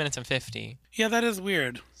video is 2 minutes and 50. Yeah, that is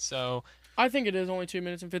weird. So I think it is only 2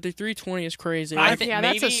 minutes and 50. 3:20 is crazy. I I, think Yeah,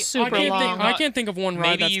 that's a maybe, super maybe long. you I got- can't think of one ride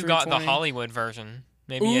Maybe that's you got the 3:20. Hollywood version.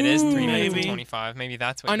 Maybe it is 3 minutes and Maybe. 25. Maybe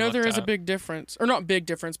that's what I you know there looked is a up. big difference, or not big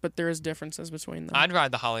difference, but there is differences between them. I'd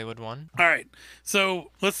ride the Hollywood one. All right,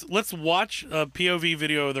 so let's watch a POV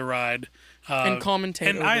video of the ride And commentate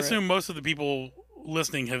And over I it. assume most of the people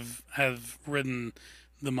listening have ridden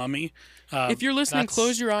the Mummy. If you're listening, That's-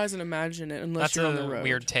 close your eyes and imagine it. Unless That's you're on the a road.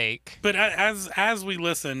 weird take. But as we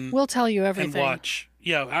listen We'll tell you and everything. watch,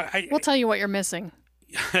 yeah, We'll tell you what you're missing.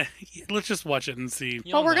 let's just watch it and see.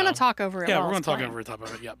 You'll But we're know. gonna talk over it. Yeah, while we're gonna it's talk playing. over top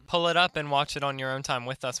of it. Yep. Pull it up and watch it on your own time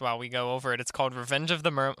with us while we go over it. It's called Revenge of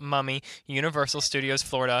the Mummy, Universal Studios,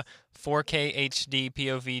 Florida, 4K HD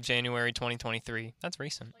POV, January 2023. That's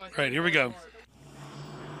recent. All right, here we go.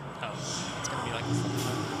 Oh, it's gonna be like this.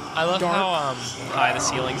 I love Dark. how high the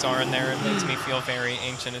ceilings are in there. It makes me feel very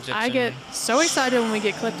ancient Egyptian. I get so excited when we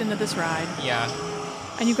get clipped into this ride, Yeah.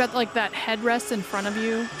 and you've got like that headrest in front of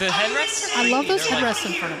you. The headrests are I love creepy. those They're like- headrests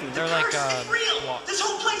in front of you. They're like This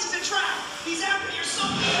whole place is a trap. These Africans are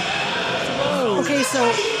so Okay, so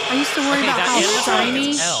I used to worry okay, about that how animatronic shiny.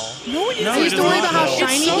 is L. No, it No, I it used is to worry not, about how though.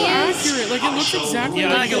 shiny It's so he is. accurate. Like it looks exactly Yeah,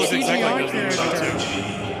 I like think it looks the exactly CGI like those movies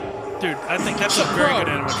character. too. Dude, I think that's a very good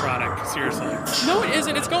animatronic. Seriously. No, it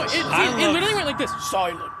isn't. It's going. It love- literally went like this.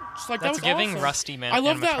 Silent. Just like That's that was giving awesome. Rusty Man. I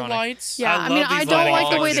love that animatronic. lights. Yeah, I I mean, love I these don't lighting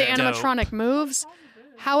like the way the effects. They're animatronic moves.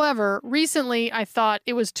 However, recently I thought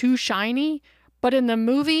it was too shiny, but in the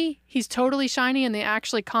movie, he's totally shiny, and they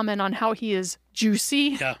actually comment on how he is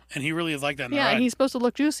juicy. Yeah, and he really is like that in the Yeah, ride. he's supposed to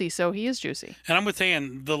look juicy, so he is juicy. And I'm with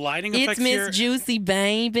saying the lighting effects here, Juicy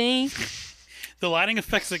Baby. the lighting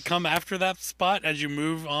effects that come after that spot as you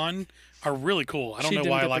move on are really cool. I don't She know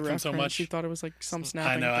didn't why I get the like them so reference. much. She thought it was like some I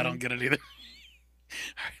snapping. know, I thing. don't get it either.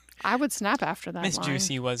 I would snap after that Miss line.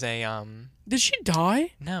 Juicy was a Did she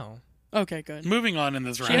die? no. Okay, good. Moving on in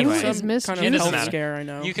this She ride. had Anyway. some Is Miss kind It of doesn't health matter. scare. I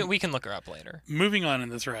know. We can look her up later. Moving on in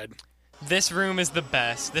this ride. This room is the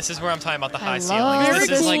best. This is where I'm talking about the I high love ceilings. Very This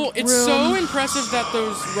this is cool. like It's so impressive that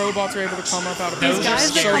those robots are able to come up out of Those These are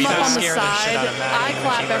guys that scary. come up Those on the scare the shit side, out of Maddie I when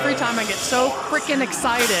clap she every moves. time I get so freaking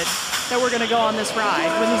excited that we're gonna go on this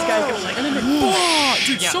ride. When these guys go like, and then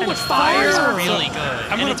dude, Yeah, so and much fires fire. are really good.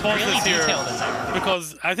 I'm and gonna it's pause really this here detailed in there.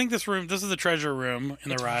 because I think this is the treasure room in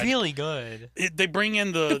the ride. Really good. They bring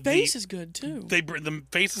in the face is good too. the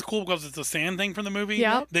face is cool because it's a sand thing from the movie.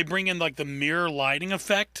 Yep. They bring in like the mirror lighting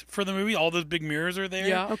effect for the movie. All those big mirrors are there.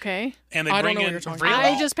 Yeah. okay. And they I don't bring know what in you're talking Really?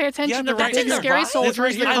 I just pay attention Yeah, to they're the right big there. scary It's right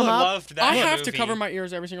soldiers here. that I come up. loved that I have to movie. cover my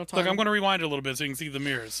ears every single time. Look, I'm going to rewind a little bit so you can see the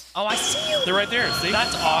mirrors. Oh, I see you. They're right there. See?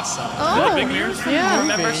 That's awesome. Oh, big mirrors? yeah.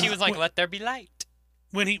 Remember, she was like, "Let there be light,"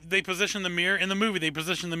 When they position the mirror in the movie, they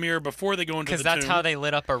position the mirror before they go into the because that's tomb. how they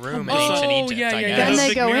lit up a room in Oh, ancient Egypt. yeah, I yeah, guess. yeah. Then those they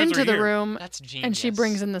big go mirrors into are the here. room, That's genius. and she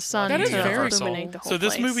brings in the sun That is to very illuminate cool. the whole So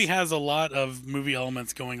this place. movie has a lot of movie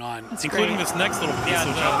elements going on, including great. this next little piece, Yeah,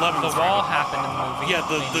 which I love in the this wall ride. happened in the movie.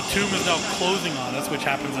 Yeah, the tomb is now closing on us, which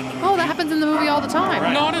happens in the movie. Oh, that happens in the movie all the time.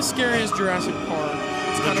 Right. Not as scary as Jurassic Park.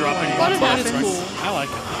 It's The kind of dropping lame, But it but it's happens. cool. I like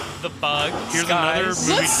it. The bug. Here's skies. another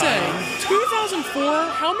movie Let's say tie-in. 2004.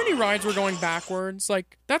 How many rides were going backwards?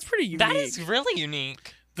 Like that's pretty unique. That is really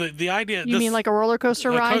unique. The idea. You mean like a roller coaster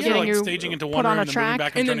a ride coaster, getting like you staging into put one on room a and moving track?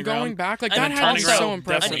 back and then turning going around. back like And that then had to be turning so around,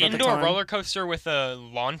 impressive. An definitely. at the indoor time. roller coaster with a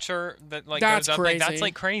launcher that like That's goes up. Like, that's crazy.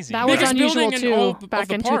 like crazy. That was Biggest unusual building in all too of back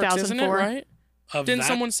the in parks, isn't it? 2004. Right? Of Didn't that?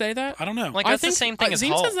 someone say that? I don't know. Like I that's think the same thing as Zine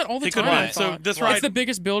Hulk. says that all the It could time. be. I So thought. this It's ride, the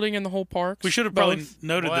biggest building in the whole park. we should have probably Both.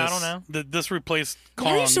 noted Boy, I this. don't know. That this replaced Why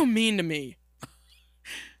Kong. are you so mean to me?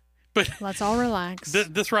 But Let's all relax.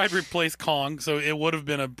 this ride replaced Kong, so it would have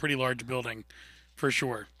been a pretty large building, for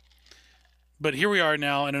sure. But here we are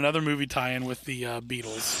now in another movie tie-in with the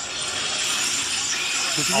Beatles.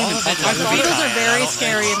 Which is All even of it's tougher. The a movie Beatles tie-in, are I very don't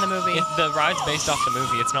scary think. in the movie. The ride's based off the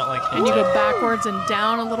movie. It's not like And you go backwards and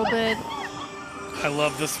down a little bit, I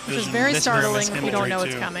love this which is vision. very This room is startling if you don't know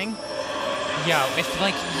it's imagery, too. coming. Yeah, if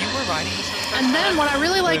like you were riding this for the first And then time, what I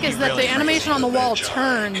really like would is be that really the animation on the wall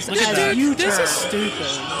turns as you This turn. is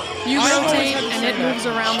stupid. You I always rotate had to and say it that. moves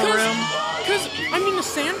around the room. Because, I mean, the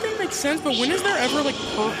sand thing makes sense, but when is there ever, like,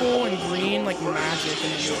 purple and green, like, magic in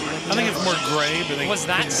the movie? Like, I think it's more gray, but they Was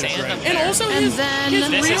that couldn't do sand gray. up And there? also, And his, then- his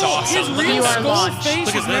This real, is awesome. his Look real at this, skull though. face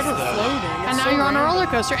Look is at this, never though. floating. And It's now so you're on a random. roller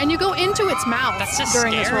coaster, and you go into its mouth That's just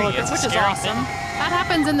during this scary. roller It's coaster, a which is scary awesome. thing. That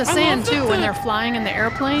happens in the I sand love that too when the- they're flying in the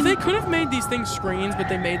airplane. They could have made these things screens, but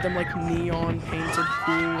they made them, like, neon painted,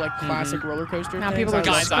 cool, like, classic roller coaster Now things. people are I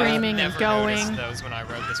just love that. screaming I've and never going. noticed those when I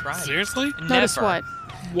rode this ride. Seriously? Notice Never. what?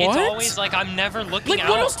 What? It's always like I'm never looking Like, out.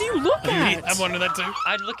 what else do you look at? I'm wondering that too.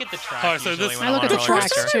 I look at the track Oh, so usually this- when I I'm look on at a the roller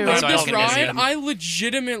tracks, coaster, too. Rode so I this don't get ride, dizzy. I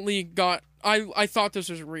legitimately got... I thought this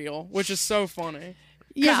was real, which is so funny.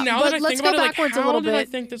 Yeah, Because now but that I let's think go about it, like, backwards how a little did I bit.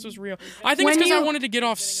 think this was real? I think it's When because I you- wanted to get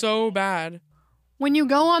off so bad. When you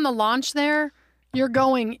go on the launch there, you're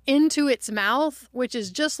going into its mouth, which is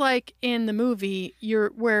just like in the movie,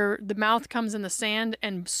 where the mouth comes in the sand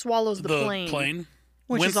and swallows the plane.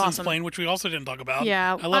 Which is Winston's awesome. plane, which we also didn't talk about.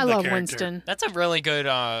 Yeah, I love that character. Winston. That's a really good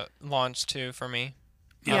launch too for me.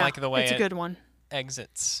 I Yeah, like the way it's a it good one.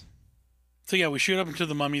 exits. So yeah, we shoot up into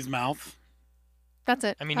the mummy's mouth. That's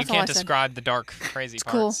it. I mean, That's you all can't I said. describe the dark, crazy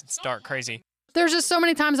parts. cool. It's dark, crazy. There's just so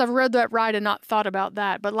many times I've rode that ride and not thought about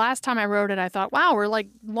that. But last time I rode it, I thought, wow, we're like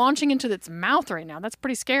launching into its mouth right now. That's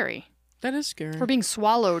pretty scary. That is scary. We're being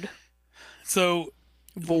swallowed. So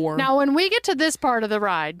Vor. Now, when we get to this part of the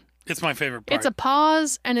ride, it's my favorite part. it's a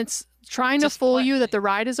pause and it's trying to fool you that the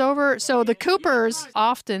ride is over. So the Coopers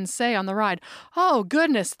often say on the ride, "Oh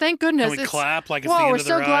goodness, thank goodness!" And we clap like it's Whoa, the end we're of the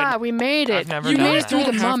so ride. glad we made it. I've never you done made that. it through the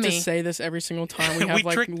don't have mummy. to say this every single time. We have We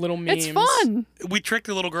like trick- little memes. It's fun. We tricked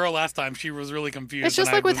a little girl last time. She was really confused. It's just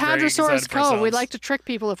and I like with was very Hadrosaurus excited for Co. We'd ourselves. like to trick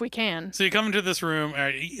people if we can. So you come into this room. All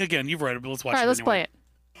right, again, you've read it, but let's watch All right, it. let's play anyway.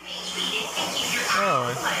 it. Oh,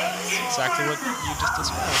 it's exactly what you just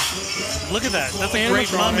described. Look at that. That's a great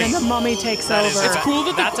Animatronic. mummy. And the mummy takes That is- over. it's Cool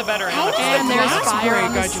that That's a better How does animatronic. And the there's glass fire break?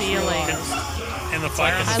 on the I just ceiling. realized. And the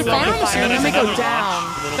fire. I The love fire the on the fire. ceiling Let me is go another down.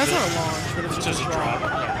 That's not a launch, but it's Just a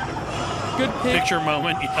drop. Good pick. Picture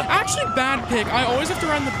moment. Yeah. Actually, bad pick. I always have to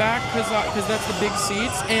ride in the back because that's the big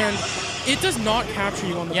seats, and it does not capture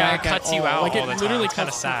you on the Yeah, it back cuts at you all. out Like, all it the time. literally It's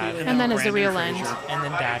kinda cuts sad. completely And then out. is the real Brandon end. Fraser. And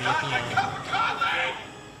then Daddy at the end.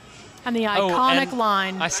 And the Oh, iconic and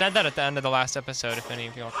line. I said that at the end of the last episode. If any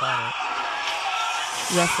of y'all caught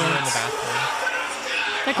it, we were in the reference.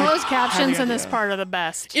 bathroom. The closed captions the in this idea. part are the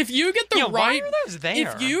best. If you get the Yeah, why right, are those there?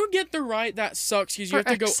 if you get the right, that sucks because you For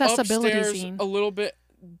have to go accessibility upstairs scene. a little bit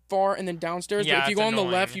far and then downstairs. Yeah, but if you it's go on the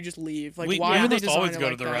annoying. left, you just leave. Like, We why would they almost design always it go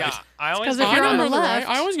like to the that? right. Yeah, I always 'cause if I you're know on the the right. left-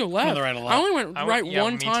 I always go left. the right a lot. I only went right yeah,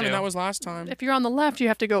 one me time, too. and that was last time. If you're on the left, you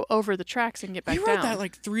have to go over the tracks and get back We down. rode that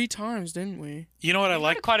like 3 times, didn't we? You know what I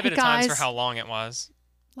like like? quite a bit Hey, of times for guys. how long it was.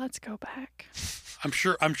 Let's go back.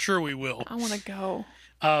 I'm sure we will. I want to go.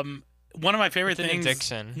 One of my favorite It's an things.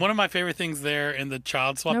 addiction. One of my favorite things there in the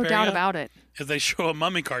child swap No area doubt about it. is they show a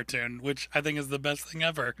mummy cartoon, which I think is the best thing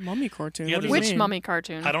ever. Mummy cartoon. Yeah, what do you Which mean? mummy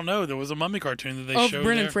cartoon? I don't know. There was a mummy cartoon that they Of showed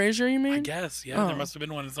Brendan there. Fraser, you mean? I guess. Yeah, there Oh. must have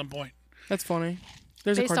been one at some point. That's funny.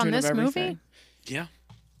 There's Based a on cartoon this of everything. movie? Yeah.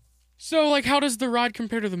 So, like, how does the ride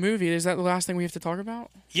compare to the movie? Is that the last thing we have to talk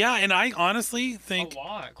about? Yeah, and I honestly think A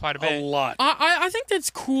lot, quite a a bit. lot. I think that's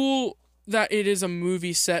cool that it is a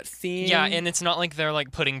movie set theme. Yeah, and it's not like they're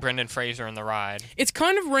like putting Brendan Fraser in the ride. it's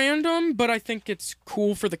kind of random, but I think it's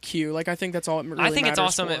cool for the cue. Like, I think that's all it really I think it's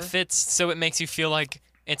matters awesome. for. It fits, so it makes you feel like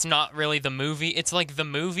it's not really the movie. It's like the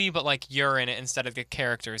movie, but like you're in it instead of the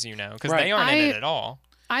characters, you know, because Right. they aren't in it at all.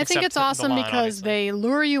 I think Except it's the awesome line, because obviously. they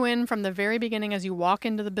lure you in from the very beginning as you walk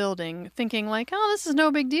into the building, thinking like, "Oh, this is no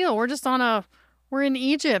big deal. We're in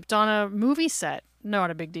Egypt on a movie set. Not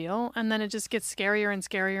a big deal." And then it just gets scarier and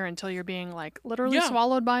scarier until you're being like literally Yeah.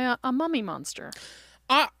 swallowed by a mummy monster.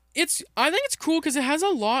 I think it's cool because it has a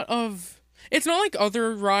lot of. It's not like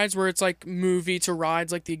other rides where it's like movie to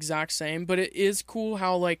rides like the exact same, but it is cool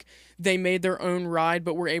how like they made their own ride,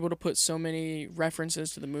 but were able to put so many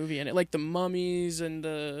references to the movie in it, like the mummies and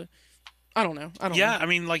the. I don't know. Yeah, I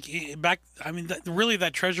mean, like really,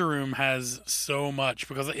 that treasure room has so much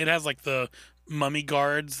because it has like the mummy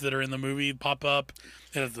guards that are in the movie pop up.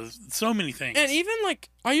 It has so many things. And even like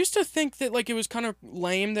I used to think that like it was kind of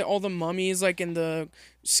lame that all the mummies like in the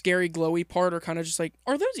scary glowy part are kind of just like,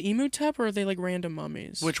 are those Emotep or are they like random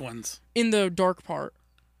mummies? Which ones? In the dark part.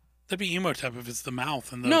 That'd be Emotep if it's the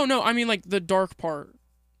mouth and the. No, I mean like the dark part.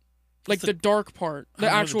 Like the- the dark part, I the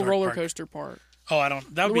don't know the actual dark roller part. coaster part. Oh, I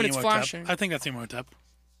don't. That would When be it's Emotep. flashing. I think that's Emotep.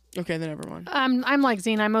 Okay, then never mind. I'm like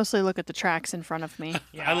Zine. I mostly look at the tracks in front of me.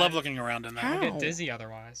 I love looking around in that. I How? get dizzy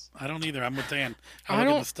otherwise. I don't either. I'm with Dan. I I look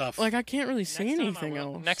don't at the stuff. like. I can't really see anything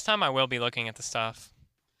else. Next time I will be looking at the stuff.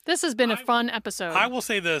 This has been a fun episode. I will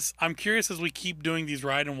say this. I'm curious as we keep doing these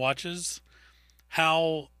ride and watches,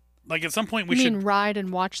 how, like, at some point we you should mean ride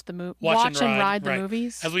and watch the movie? watch and ride the right.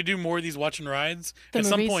 movies? As we do more of these watch and rides, The at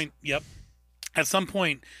some movies? point, at some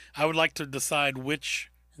point, I would like to decide which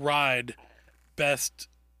ride best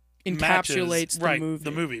Encapsulates matches,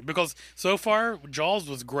 the movie. because so far Jaws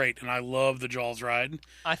was great and I love the Jaws ride.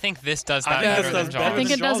 I think this does I that think better this than does Jaws. better I think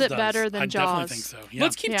than it does Jaws it better than I definitely Jaws. think so. Yeah.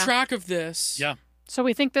 Let's keep Yeah. track of this. Yeah. So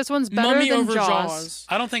we think this one's better Mummy than over Jaws.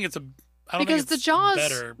 I don't think it's a. I don't Because think it's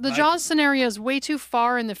better. the Jaws scenario is way too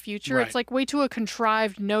far in the future. Right. It's like way too a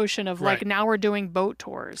contrived notion of like Right. now we're doing boat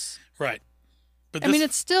tours. Right. But I mean,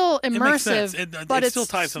 it's still makes immersive, sense. It but still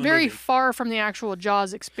it's ties to the very movie. far from the actual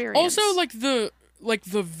Jaws experience. Also, like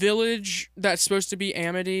the village that's supposed to be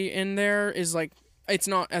Amity in there is like it's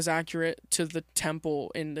not as accurate to the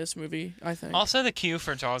temple in this movie. I think. Also, the queue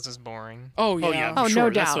for Jaws is boring. Oh yeah. Oh yeah. Oh, sure. no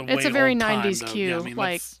That's doubt. way It's a very old time, 90s though. cue. Yeah, I mean,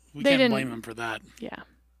 Like, we they can't didn't- blame them for that. yeah.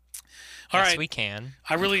 All yes, right. we can.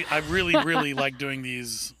 I really like doing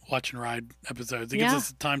these watch and ride episodes. It gives Yeah.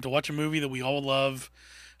 us time to watch a movie that we all love,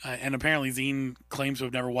 and apparently Zine claims to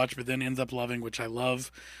have never watched, but then ends up loving, which I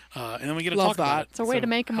love. And then we get to Love talk about that. it. It's a way So to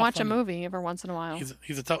make him how watch a fun. movie every once in a while.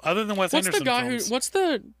 He's a tough. Other than Wes What's Anderson the guy films, who? What's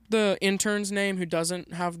the intern's name who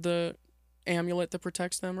doesn't have the amulet that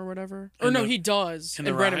protects them or whatever? Or In no, the- he does. in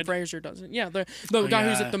And the Brendan ride? Fraser doesn't. Yeah, the Oh, guy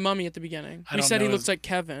who's yeah. at the Mummy at the beginning. I We don't said he know looks his- like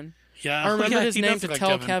Kevin. Yeah, I remember yeah, his he name does to look like tell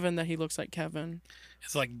Kevin. Kevin that he looks like Kevin.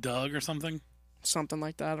 It's like Doug or something. Something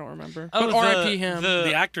like that. I don't remember. Oh, but R.I.P. him.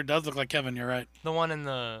 The actor does look like Kevin. You're right. The one in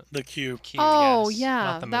the The queue. queue. Oh yes, yeah,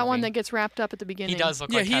 not the that one movie. that gets wrapped up at the beginning. He does look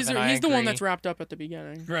yeah, like Kevin. I he's the one agree. that's wrapped up at the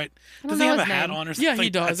beginning. Right. I Does don't he know have a his hat name. on or something? Yeah, he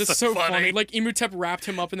does. That's It's so funny. funny. Like Imhotep wrapped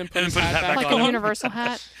him up and then put And his put his hat hat back back Like on. a him. universal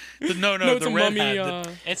hat. No, No, it's the a red mummy. hat.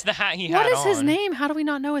 It's the hat he What had is his on. name? How do we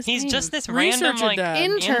not know his name? He's just this Research random it, like Dad.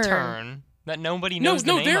 Intern. that nobody No, knows.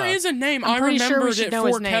 no, the name there of. is a name. I'm I pretty sure we remembered should it know for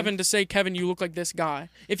his name. Kevin to say, Kevin, you look like this guy.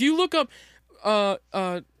 If you look up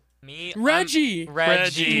Me, Reggie.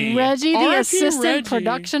 Reggie. Reggie, the R.I.P. assistant Reggie.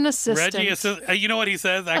 production assistant. Reggie, you know what he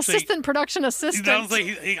says? Actually, assistant production he assistant. sounds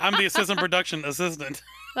like I'm the assistant production assistant.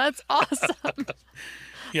 That's awesome.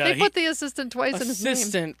 Yeah, They put the assistant twice in his name.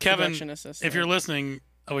 Assistant Kevin, production assistant. if you're listening,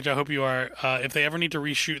 which I hope you are, if they ever need to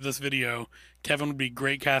reshoot this video, Kevin would be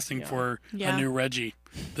great casting for Yeah. a new Reggie,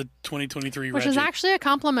 the 2023 Which Reggie. is actually a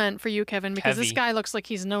compliment for you, Kevin, because this Heavy. guy looks like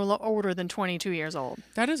he's no older than 22 years old.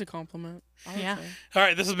 That is a compliment. I would Yeah. say. All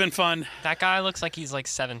right, this has been fun. That guy looks like he's like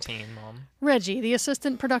 17, Mom. Reggie, the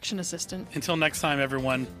assistant production assistant. Until next time,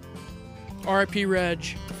 everyone. R.I.P. Reg.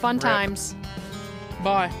 Fun Rip. times.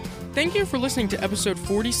 Bye. Thank you for listening to episode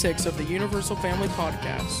 46 of the Universal Family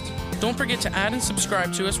Podcast. Don't forget to add and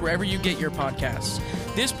subscribe to us wherever you get your podcasts.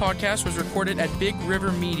 This podcast was recorded at Big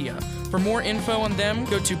River Media. For more info on them,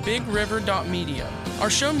 go to bigriver.media. Our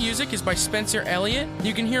show music is by Spencer Elliott.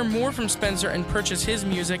 You can hear more from Spencer and purchase his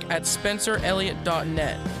music at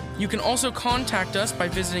spencerelliott.net. You can also contact us by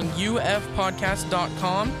visiting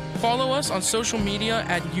ufpodcast.com. Follow us on social media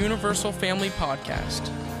at Universal Family Podcast.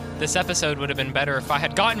 This episode would have been better if I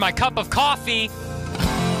had gotten my cup of coffee.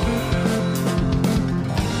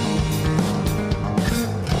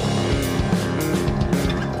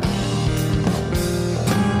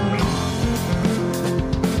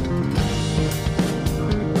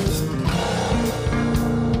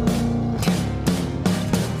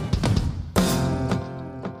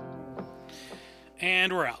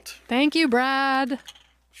 And we're out. Thank you, Brad.